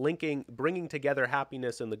 like bringing together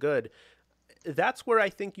happiness and the good, that's where I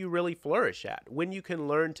think you really flourish at. When you can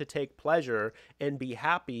learn to take pleasure and be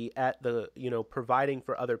happy at the, providing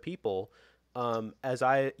for other people. As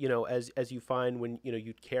you find when,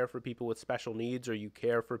 you care for people with special needs, or you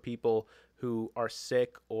care for people who are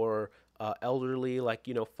sick or elderly, like,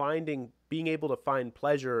 being able to find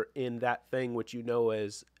pleasure in that thing which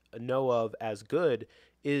know of as good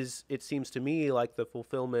is, it seems to me, like the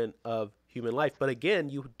fulfillment of human life. But again,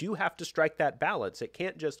 you do have to strike that balance. It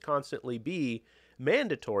can't just constantly be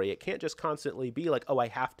mandatory. It can't just constantly be like, oh, I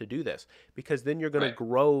have to do this, because then you're going to Right.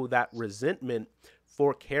 grow that resentment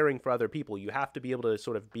for caring for other people. You have to be able to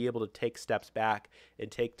sort of be able to take steps back and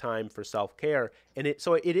take time for self-care. And it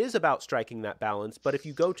is about striking that balance. But if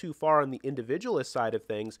you go too far on the individualist side of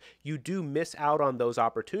things, you do miss out on those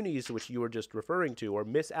opportunities which you were just referring to, or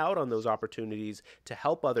miss out on those opportunities to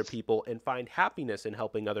help other people and find happiness in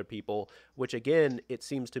helping other people, which again, it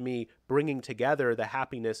seems to me, bringing together the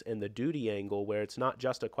happiness and the duty angle, where it's not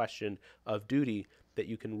just a question of duty, that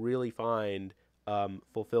you can really find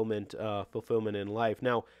fulfillment in life.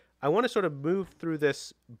 Now, I want to sort of move through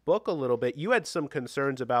this book a little bit. You had some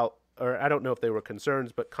concerns about, or I don't know if they were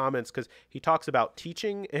concerns, but comments, because he talks about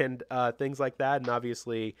teaching and things like that, and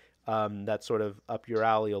obviously that's sort of up your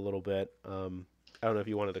alley a little bit. I don't know if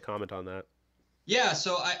you wanted to comment on that. Yeah,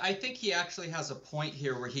 so I think he actually has a point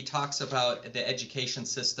here where he talks about the education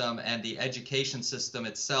system, and the education system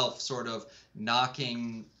itself sort of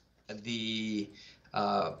knocking the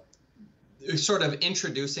sort of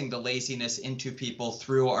introducing the laziness into people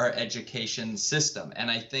through our education system. And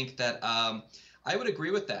I think that I would agree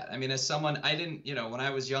with that. I mean, as someone, I didn't, when I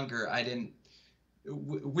was younger,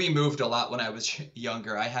 we moved a lot when I was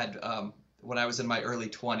younger. I had, when I was in my early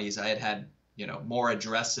 20s, I had more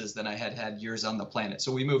addresses than I had had years on the planet.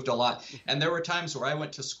 So we moved a lot. And there were times where I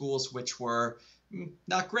went to schools which were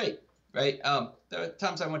not great, right? There were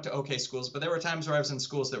times I went to okay schools, but there were times where I was in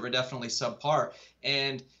schools that were definitely subpar.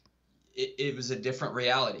 And it was a different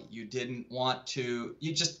reality. You didn't want to,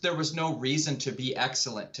 there was no reason to be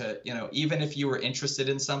excellent, to, even if you were interested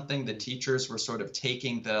in something, the teachers were sort of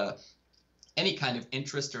taking any kind of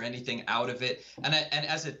interest or anything out of it. And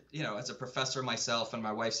as a professor myself, and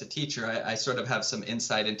my wife's a teacher, I sort of have some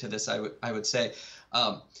insight into this. I would say,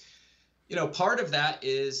 part of that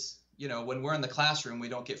is, when we're in the classroom, we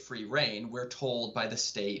don't get free reign. We're told by the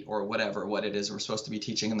state or whatever what it is we're supposed to be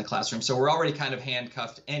teaching in the classroom. So we're already kind of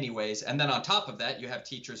handcuffed anyways. And then on top of that, you have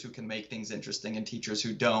teachers who can make things interesting and teachers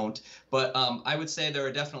who don't. But I would say there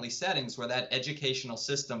are definitely settings where that educational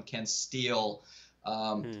system can steal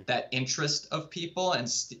that interest of people. And,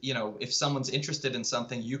 if someone's interested in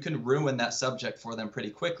something, you can ruin that subject for them pretty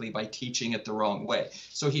quickly by teaching it the wrong way.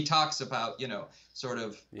 So he talks about, sort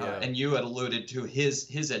of, and you had alluded to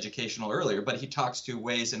his educational earlier, but he talks to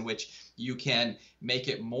ways in which you can make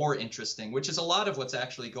it more interesting, which is a lot of what's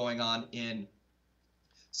actually going on in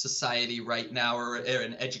society right now, or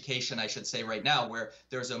in education, I should say right now, where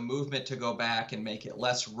there's a movement to go back and make it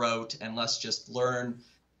less rote and less just learn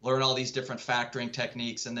all these different factoring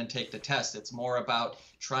techniques and then take the test. It's more about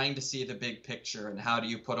trying to see the big picture and how do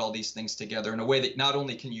you put all these things together in a way that not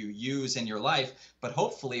only can you use in your life, but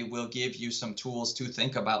hopefully will give you some tools to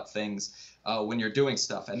think about things when you're doing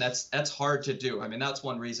stuff. And that's hard to do. I mean, that's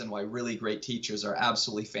one reason why really great teachers are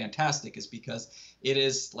absolutely fantastic, is because it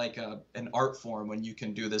is like an art form when you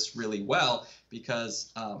can do this really well,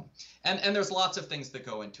 because and there's lots of things that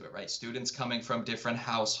go into it, right? Students coming from different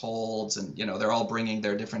households, and they're all bringing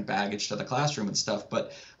their different baggage to the classroom and stuff.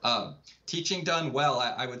 But teaching done well,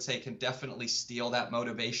 I would say, can definitely steal that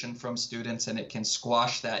motivation from students, and it can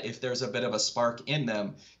squash that. If there's a bit of a spark in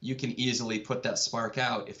them, you can easily put that spark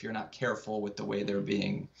out if you're not careful with the way they're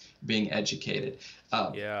being educated.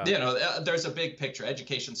 There's a big picture.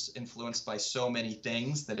 Education's influenced by so many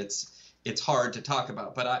things that it's hard to talk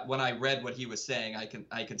about. But when I read what he was saying,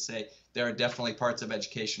 I could say there are definitely parts of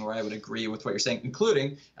education where I would agree with what you're saying,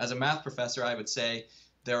 including as a math professor. I would say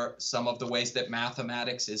there are some of the ways that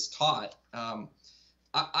mathematics is taught.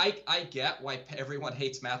 I get why everyone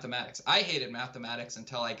hates mathematics. I hated mathematics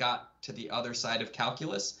until I got to the other side of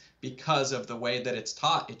calculus, because of the way that it's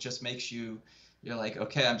taught. It just makes you're like,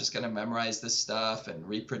 okay, I'm just going to memorize this stuff and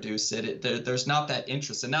reproduce it. There's not that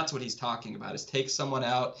interest. And that's what he's talking about, is take someone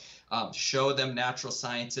out, show them natural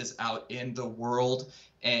sciences out in the world,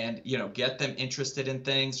 and get them interested in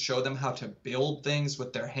things, show them how to build things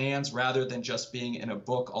with their hands rather than just being in a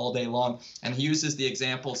book all day long. And he uses the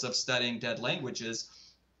examples of studying dead languages,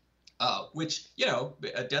 which,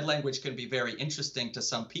 a dead language can be very interesting to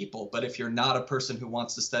some people. But if you're not a person who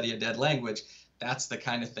wants to study a dead language, that's the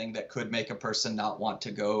kind of thing that could make a person not want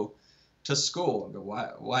to go to school and go,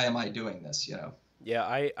 why am I doing this? Yeah,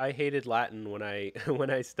 I hated Latin when I when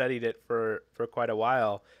I studied it for quite a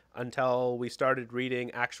while, until we started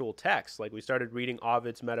reading actual texts. Like, we started reading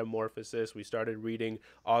Ovid's Metamorphosis, we started reading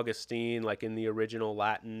Augustine, like in the original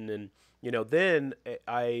Latin, and then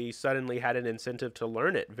I suddenly had an incentive to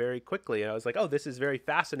learn it very quickly. And I was like, oh, this is very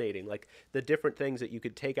fascinating. Like, the different things that you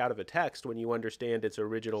could take out of a text when you understand its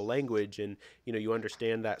original language, and, you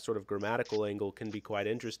understand that sort of grammatical angle, can be quite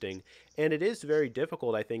interesting. And it is very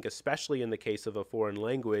difficult, I think, especially in the case of a foreign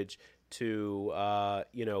language, to,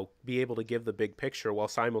 be able to give the big picture while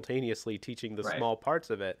simultaneously teaching the small parts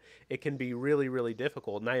of it. It can be really, really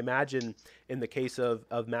difficult. And I imagine in the case of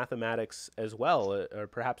mathematics as well, or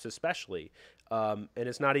perhaps especially, and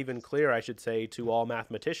it's not even clear, I should say, to all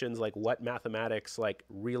mathematicians, like, what mathematics like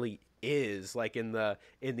really is, like, in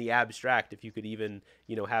the abstract, if you could even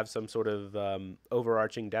have some sort of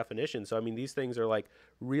overarching definition. So I mean, these things are like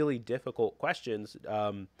really difficult questions,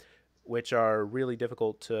 which are really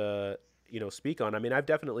difficult to speak on. I mean, I've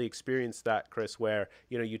definitely experienced that, Chris, where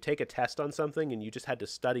you take a test on something and you just had to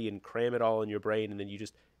study and cram it all in your brain, and then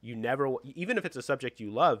you never, even if it's a subject you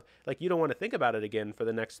love, like, you don't want to think about it again for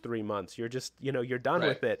the next 3 months. You're just you're done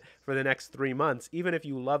with it for the next 3 months. Even if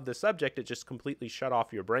you love the subject, it just completely shut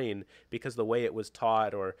off your brain, because the way it was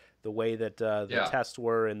taught, or the way that the tests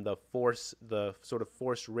were, and the sort of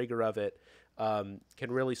forced rigor of it, can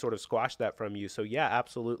really sort of squash that from you. So yeah,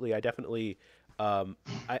 absolutely. I definitely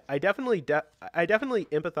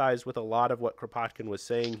empathize with a lot of what Kropotkin was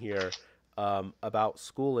saying here, about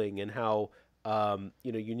schooling, and how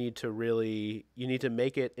you need to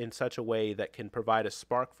make it in such a way that can provide a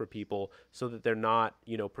spark for people, so that they're not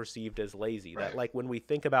perceived as lazy. That, like, when we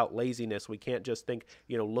think about laziness, we can't just think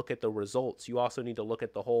look at the results. You also need to look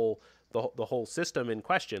at the whole system in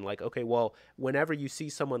question. Like, okay, well, whenever you see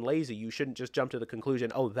someone lazy, you shouldn't just jump to the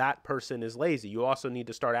conclusion, oh, that person is lazy. You also need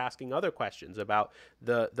to start asking other questions about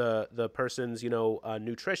the person's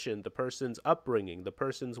nutrition, the person's upbringing, the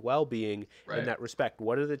person's well-being, in that respect.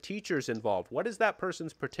 What are the teachers involved? What is that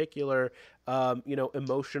person's particular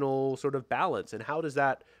emotional sort of balance, and how does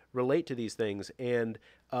that relate to these things? And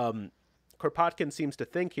Kropotkin seems to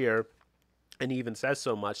think here, and he even says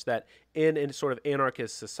so much, that in sort of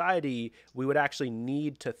anarchist society, we would actually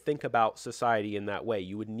need to think about society in that way.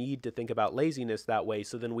 You would need to think about laziness that way,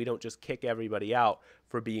 so then we don't just kick everybody out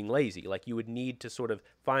for being lazy. Like, you would need to sort of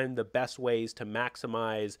find the best ways to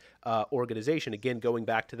maximize organization. Again, going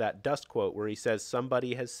back to that Dust quote where he says,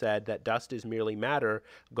 somebody has said that dust is merely matter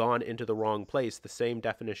gone into the wrong place. The same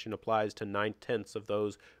definition applies to 9/10 of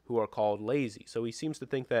those who are called lazy. So he seems to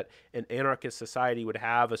think that an anarchist society would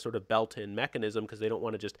have a sort of built-in mechanism, because they don't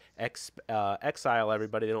want to just exile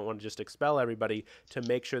everybody. They don't want to just expel everybody, to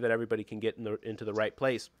make sure that everybody can get into the right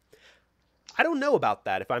place. I don't know about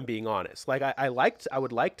that, if I'm being honest. Like, I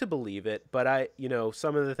would like to believe it, but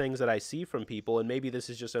some of the things that I see from people, and maybe this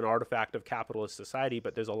is just an artifact of capitalist society,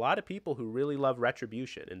 but there's a lot of people who really love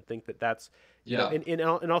retribution and think that that's, and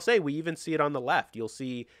I'll say we even see it on the left. You'll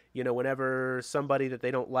see, whenever somebody that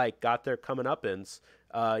they don't like got their comeuppance,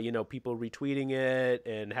 people retweeting it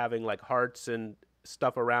and having like hearts and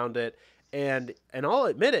stuff around it. And I'll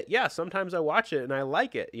admit it, yeah, sometimes I watch it and I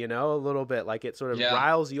like it, a little bit. Like, it sort of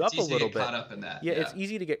riles you up a little bit. It's easy to get caught up in that. Yeah, it's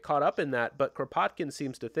easy to get caught up in that. But Kropotkin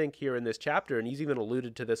seems to think here in this chapter, and he's even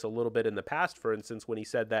alluded to this a little bit in the past, for instance, when he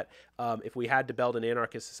said that if we had to build an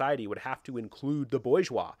anarchist society, it would have to include the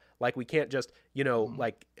bourgeois. Like, we can't just, we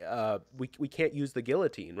can't use the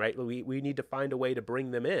guillotine, right? We need to find a way to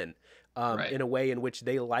bring them in a way in which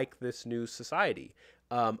they like this new society.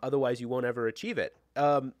 Otherwise, you won't ever achieve it.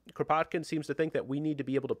 Kropotkin seems to think that we need to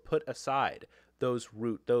be able to put aside those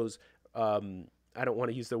I don't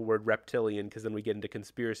want to use the word reptilian, because then we get into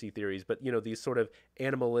conspiracy theories, but these sort of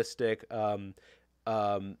animalistic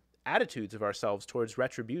attitudes of ourselves towards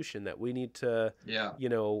retribution, that we need to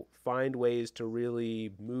find ways to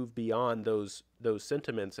really move beyond those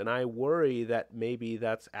sentiments. And I worry that maybe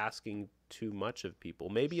that's asking too much of people.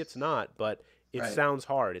 Maybe it's not, but it sounds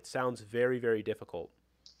hard. It sounds very, very difficult.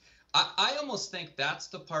 I almost think that's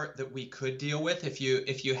the part that we could deal with if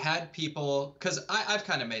you had people, because I've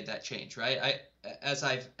kind of made that change, right? As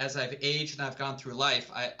I've aged and I've gone through life,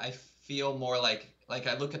 I feel more like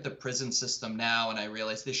I look at the prison system now and I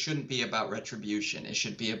realize this shouldn't be about retribution. It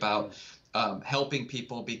should be about helping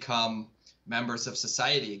people become members of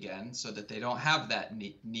society again, so that they don't have that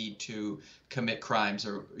need to commit crimes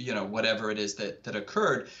or whatever it is that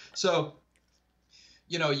occurred. So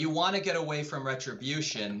you want to get away from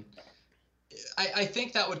retribution. I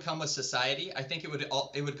think that would come with society. I think it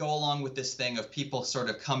would go along with this thing of people sort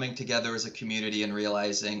of coming together as a community and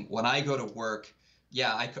realizing, when I go to work,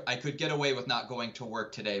 I could get away with not going to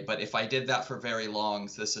work today, but if I did that for very long,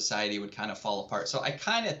 the society would kind of fall apart. So I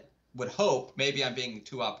kind of would hope, maybe I'm being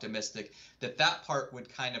too optimistic, that part would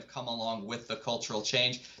kind of come along with the cultural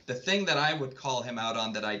change. The thing that I would call him out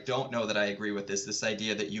on, that I don't know that I agree with, is this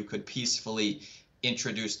idea that you could peacefully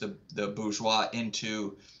introduce the bourgeois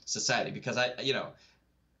into society, because I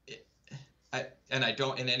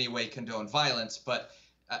don't in any way condone violence, but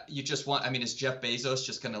you just want, is Jeff Bezos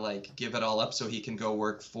just going to like give it all up so he can go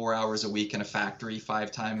work 4 hours a week in a factory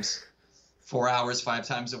 4 hours 5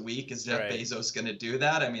 times a week? Is Jeff Bezos going to do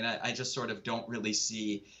that? I just sort of don't really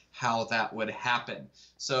see how that would happen.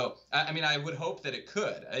 So I would hope that it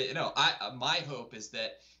could. My hope is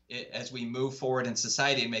that as we move forward in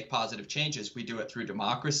society and make positive changes, we do it through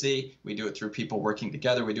democracy, we do it through people working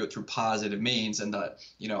together, we do it through positive means. And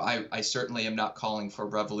I certainly am not calling for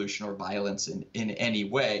revolution or violence in any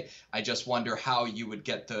way. I just wonder how you would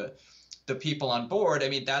get the people on board.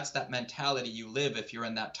 That's that mentality you live if you're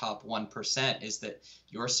in that top 1%, is that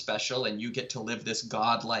you're special and you get to live this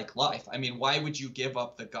godlike life. Why would you give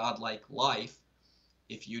up the godlike life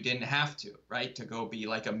if you didn't have to, right? To go be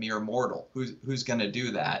like a mere mortal. Who's going to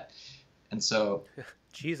do that? And so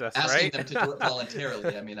Jesus, asking right? them to do it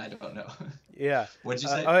voluntarily, I don't know. Yeah. What did you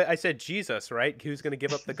say? I said Jesus, right? Who's going to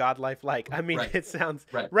give up the godlife like? Right. It sounds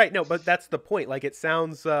right. No, but that's the point. Like, it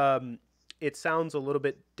sounds a little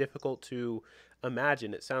bit difficult to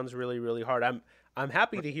imagine. It sounds really, really hard. I'm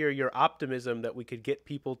happy to hear your optimism that we could get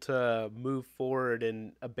people to move forward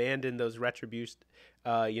and abandon those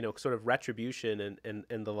sort of retribution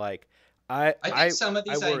and the like. I think some of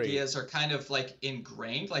these ideas are kind of like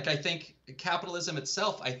ingrained. Like, I think capitalism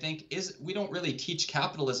itself, we don't really teach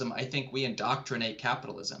capitalism. I think we indoctrinate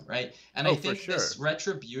capitalism, right? And I think this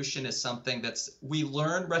retribution is something we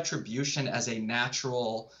learn retribution as a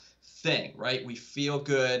natural thing, right? We feel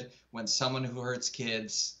good when someone who hurts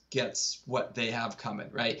kids gets what they have coming,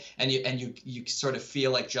 right? And you sort of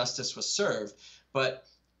feel like justice was served. But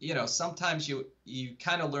sometimes you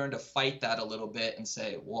kind of learn to fight that a little bit and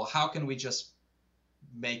say, well, how can we just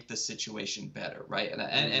make the situation better, right?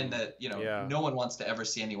 And that, Yeah. no one wants to ever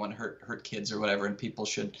see anyone hurt kids or whatever, and people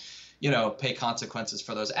should, pay consequences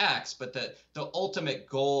for those acts. But the ultimate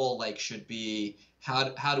goal, like, should be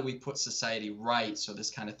how do we put society right so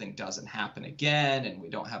this kind of thing doesn't happen again, and we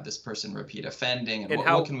don't have this person repeat offending, and And what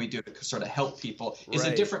how, can we do to sort of help people is a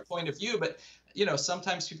right. different point of view. But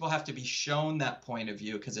sometimes people have to be shown that point of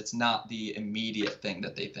view because it's not the immediate thing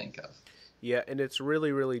that they think of. Yeah, and it's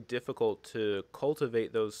really, really difficult to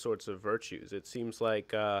cultivate those sorts of virtues. It seems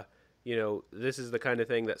like, this is the kind of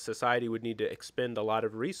thing that society would need to expend a lot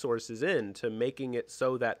of resources in to making it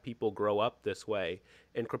so that people grow up this way.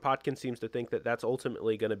 And Kropotkin seems to think that that's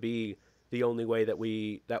ultimately going to be the only way that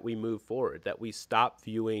we move forward, that we stop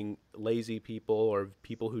viewing lazy people or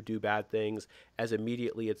people who do bad things as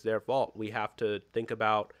immediately it's their fault. We have to think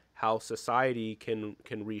about how society can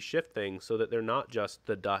reshift things so that they're not just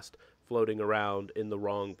the dust floating around in the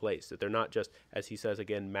wrong place, that they're not just, as he says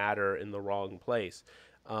again, matter in the wrong place.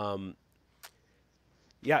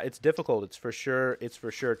 Yeah, it's difficult. It's for sure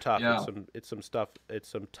tough. Yeah. It's some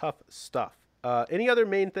tough stuff. Any other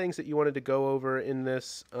main things that you wanted to go over in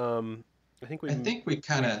this? I think We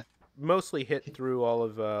kind of mostly hit through all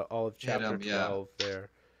of chapter 12 yeah. there.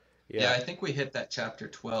 Yeah, I think we hit that chapter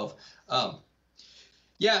 12.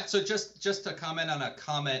 Yeah, so just to comment on a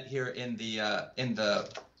comment here in the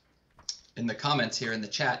comments here in the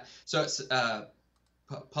chat. So it's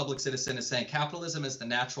Public Citizen is saying capitalism is the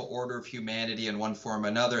natural order of humanity in one form or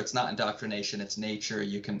another. It's not indoctrination, it's nature.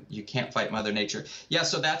 You can't fight Mother Nature. Yeah,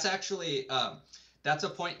 so that's actually that's a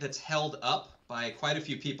point that's held up by quite a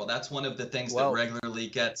few people. That's one of the things that regularly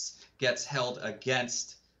gets held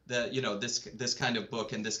against the this kind of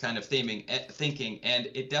book and this kind of thinking, and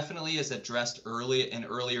it definitely is addressed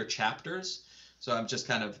earlier chapters. So I'm just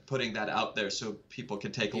kind of putting that out there so people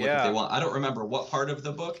can take a look if they want. I don't remember what part of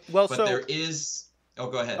the book, but there is. Oh,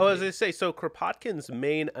 go ahead. Oh, as I say, so Kropotkin's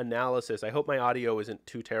main analysis, I hope my audio isn't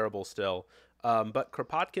too terrible still, but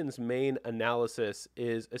Kropotkin's main analysis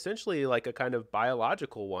is essentially like a kind of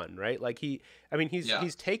biological one, right? Like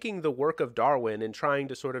he's taking the work of Darwin and trying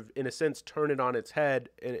to sort of, in a sense, turn it on its head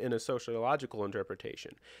in a sociological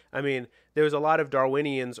interpretation. I mean, there was a lot of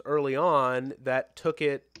Darwinians early on that took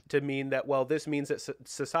it to mean that, well, this means that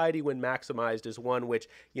society, when maximized, is one which,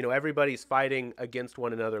 everybody's fighting against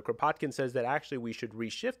one another. Kropotkin says that actually we should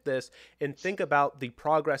reshift this and think about the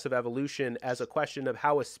progress of evolution as a question of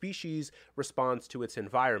how a species responds to its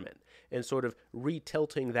environment and sort of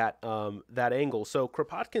retilting that angle. So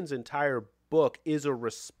Kropotkin's entire book is a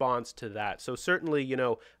response to that. So certainly,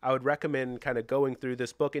 I would recommend kind of going through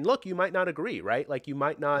this book, and look, you might not agree, right? Like you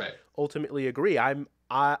might not ultimately agree. I'm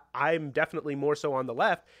definitely more so on the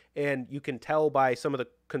left, and you can tell by some of the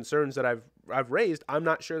concerns that I've raised. I'm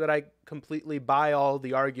not sure that I completely buy all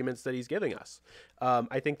the arguments that he's giving us.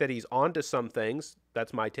 I think that he's onto some things.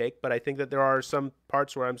 That's my take, but I think that there are some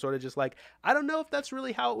parts where I'm sort of just like, I don't know if that's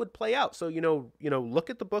really how it would play out. So look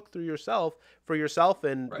at the book for yourself,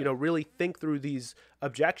 and really think through these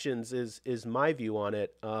objections. Is my view on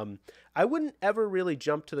it. I wouldn't ever really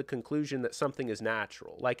jump to the conclusion that something is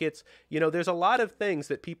natural. Like it's, there's a lot of things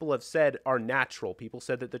that people have said are natural. People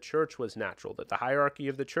said that the church was natural, that the hierarchy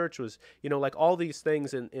of the church was, like all these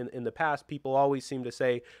things in the past, people always seem to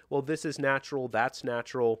say, well, this is natural, that's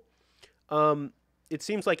natural. It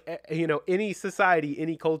seems like, any society,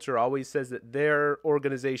 any culture always says that their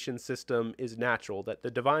organization system is natural, that the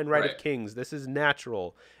divine right of kings, this is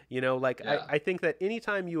natural. I think that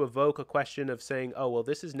anytime you evoke a question of saying, oh, well,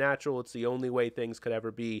 this is natural, it's the only way things could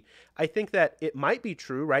ever be, I think that it might be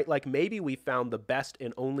true, right? Like maybe we found the best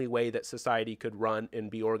and only way that society could run and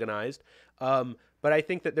be organized. But I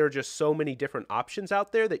think that there are just so many different options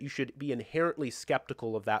out there that you should be inherently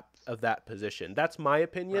skeptical of that position. That's my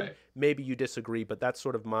opinion. Right. Maybe you disagree, but that's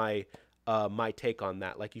sort of my take on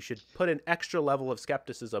that. Like you should put an extra level of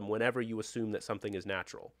skepticism whenever you assume that something is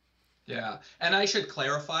natural. Yeah, and I should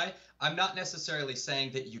clarify, I'm not necessarily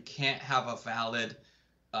saying that you can't have a valid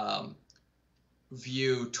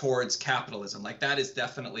view towards capitalism. Like that is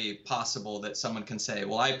definitely possible that someone can say,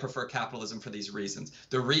 well, I prefer capitalism for these reasons.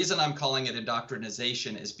 The reason I'm calling it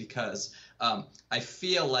indoctrination is because I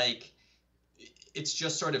feel like it's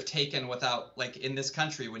just sort of taken without, like in this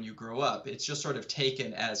country, when you grow up, it's just sort of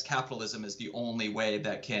taken as capitalism is the only way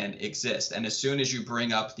that can exist. And as soon as you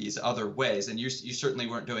bring up these other ways, and you certainly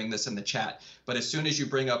weren't doing this in the chat, but as soon as you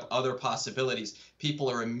bring up other possibilities,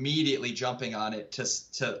 people are immediately jumping on it to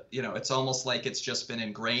it's almost like it's just been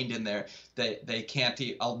ingrained in there. They can't,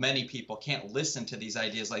 many people can't listen to these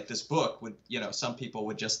ideas. Like this book would, some people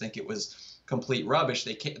would just think it was complete rubbish.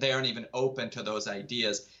 They aren't even open to those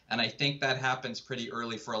ideas. And I think that happens pretty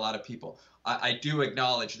early for a lot of people. I do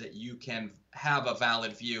acknowledge that you can have a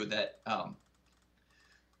valid view that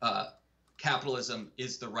uh, capitalism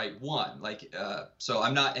is the right one. So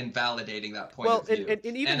I'm not invalidating that point Well, of view. and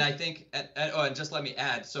And even I think, and just let me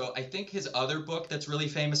add. So I think his other book that's really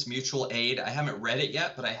famous, Mutual Aid. I haven't read it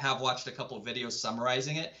yet, but I have watched a couple of videos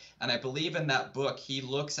summarizing it. And I believe in that book he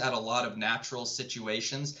looks at a lot of natural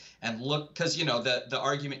situations and because the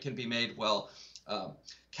argument can be made, well.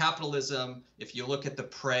 Capitalism, if you look at the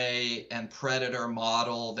prey and predator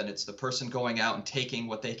model, then it's the person going out and taking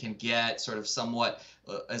what they can get, sort of somewhat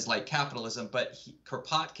as like capitalism. But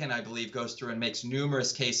Kropotkin, I believe, goes through and makes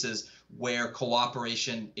numerous cases where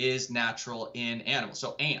cooperation is natural in animals.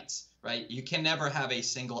 So ants, right? You can never have a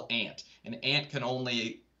single ant. An ant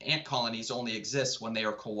colonies only exist when they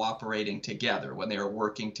are cooperating together, when they are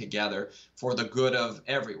working together for the good of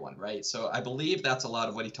everyone, right? So I believe that's a lot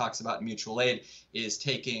of what he talks about in mutual aid, is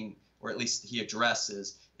taking, or at least he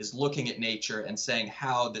addresses, is looking at nature and saying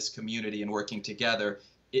how this community and working together,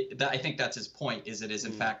 I think that's his point, is it is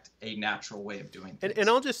in fact a natural way of doing things. And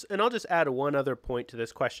I'll just add one other point to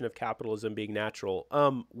this question of capitalism being natural.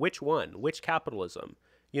 Which one? Which capitalism?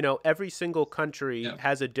 Every single country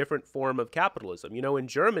has a different form of capitalism. In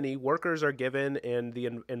Germany, workers are given, and the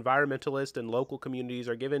environmentalists and local communities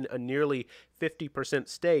are given a nearly 50%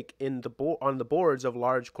 stake in on the boards of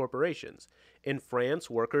large corporations. In France,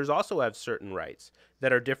 workers also have certain rights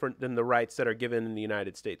that are different than the rights that are given in the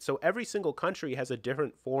United States. So every single country has a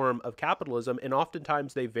different form of capitalism, and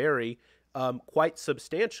oftentimes they vary quite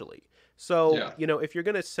substantially. So, if you're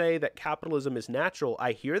going to say that capitalism is natural,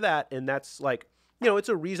 I hear that, and that's like, it's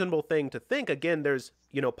a reasonable thing to think. Again, there's,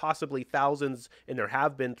 possibly thousands, and there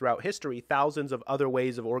have been throughout history, thousands of other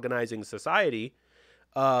ways of organizing society.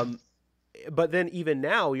 But then even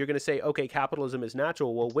now, you're going to say, okay, capitalism is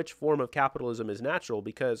natural. Well, which form of capitalism is natural?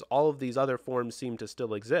 Because all of these other forms seem to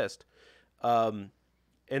still exist. And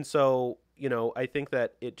so, I think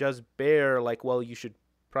that it does bear, like, well, you should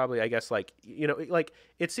probably, I guess, like,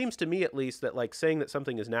 it seems to me at least that, like, saying that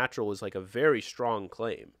something is natural is like a very strong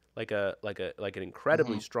claim. Like an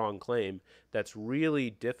incredibly strong claim that's really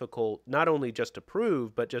difficult, not only just to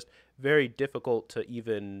prove, but just very difficult to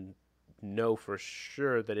even know for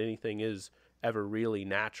sure that anything is ever really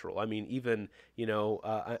natural. I mean, even,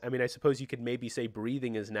 I suppose you could maybe say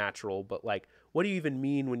breathing is natural, but like, what do you even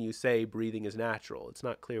mean when you say breathing is natural? It's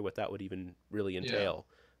not clear what that would even really entail.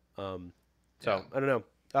 I don't know.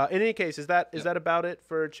 In any case, is that about it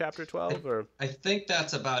for chapter 12? I think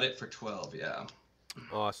that's about it for 12. Yeah.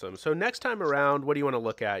 Awesome. So next time around, what do you want to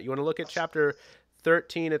look at? You want to look at chapter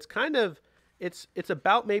 13. It's kind of it's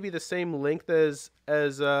about maybe the same length as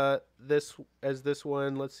this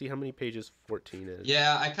one. Let's see how many pages 14 is.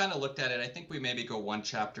 Yeah, I kind of looked at it. I think we maybe go one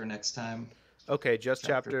chapter next time. Okay, just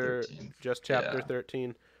chapter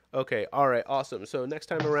 13. Okay, all right, awesome. So next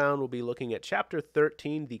time around, we'll be looking at chapter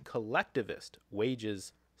 13, the collectivist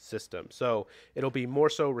wages system. So it'll be more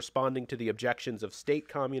so responding to the objections of state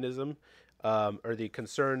communism, or the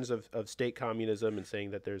concerns of state communism, and saying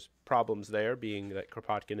that there's problems there, being that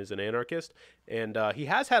Kropotkin is an anarchist. And he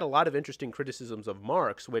has had a lot of interesting criticisms of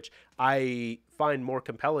Marx, which I find more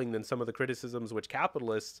compelling than some of the criticisms which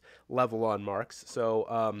capitalists level on Marx. So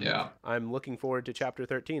I'm looking forward to chapter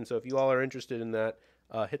 13. So if you all are interested in that,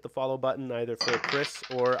 hit the follow button either for Chris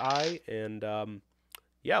or I. And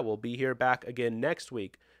we'll be here back again next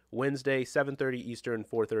week, Wednesday, 7:30 Eastern,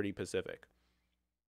 4:30 Pacific.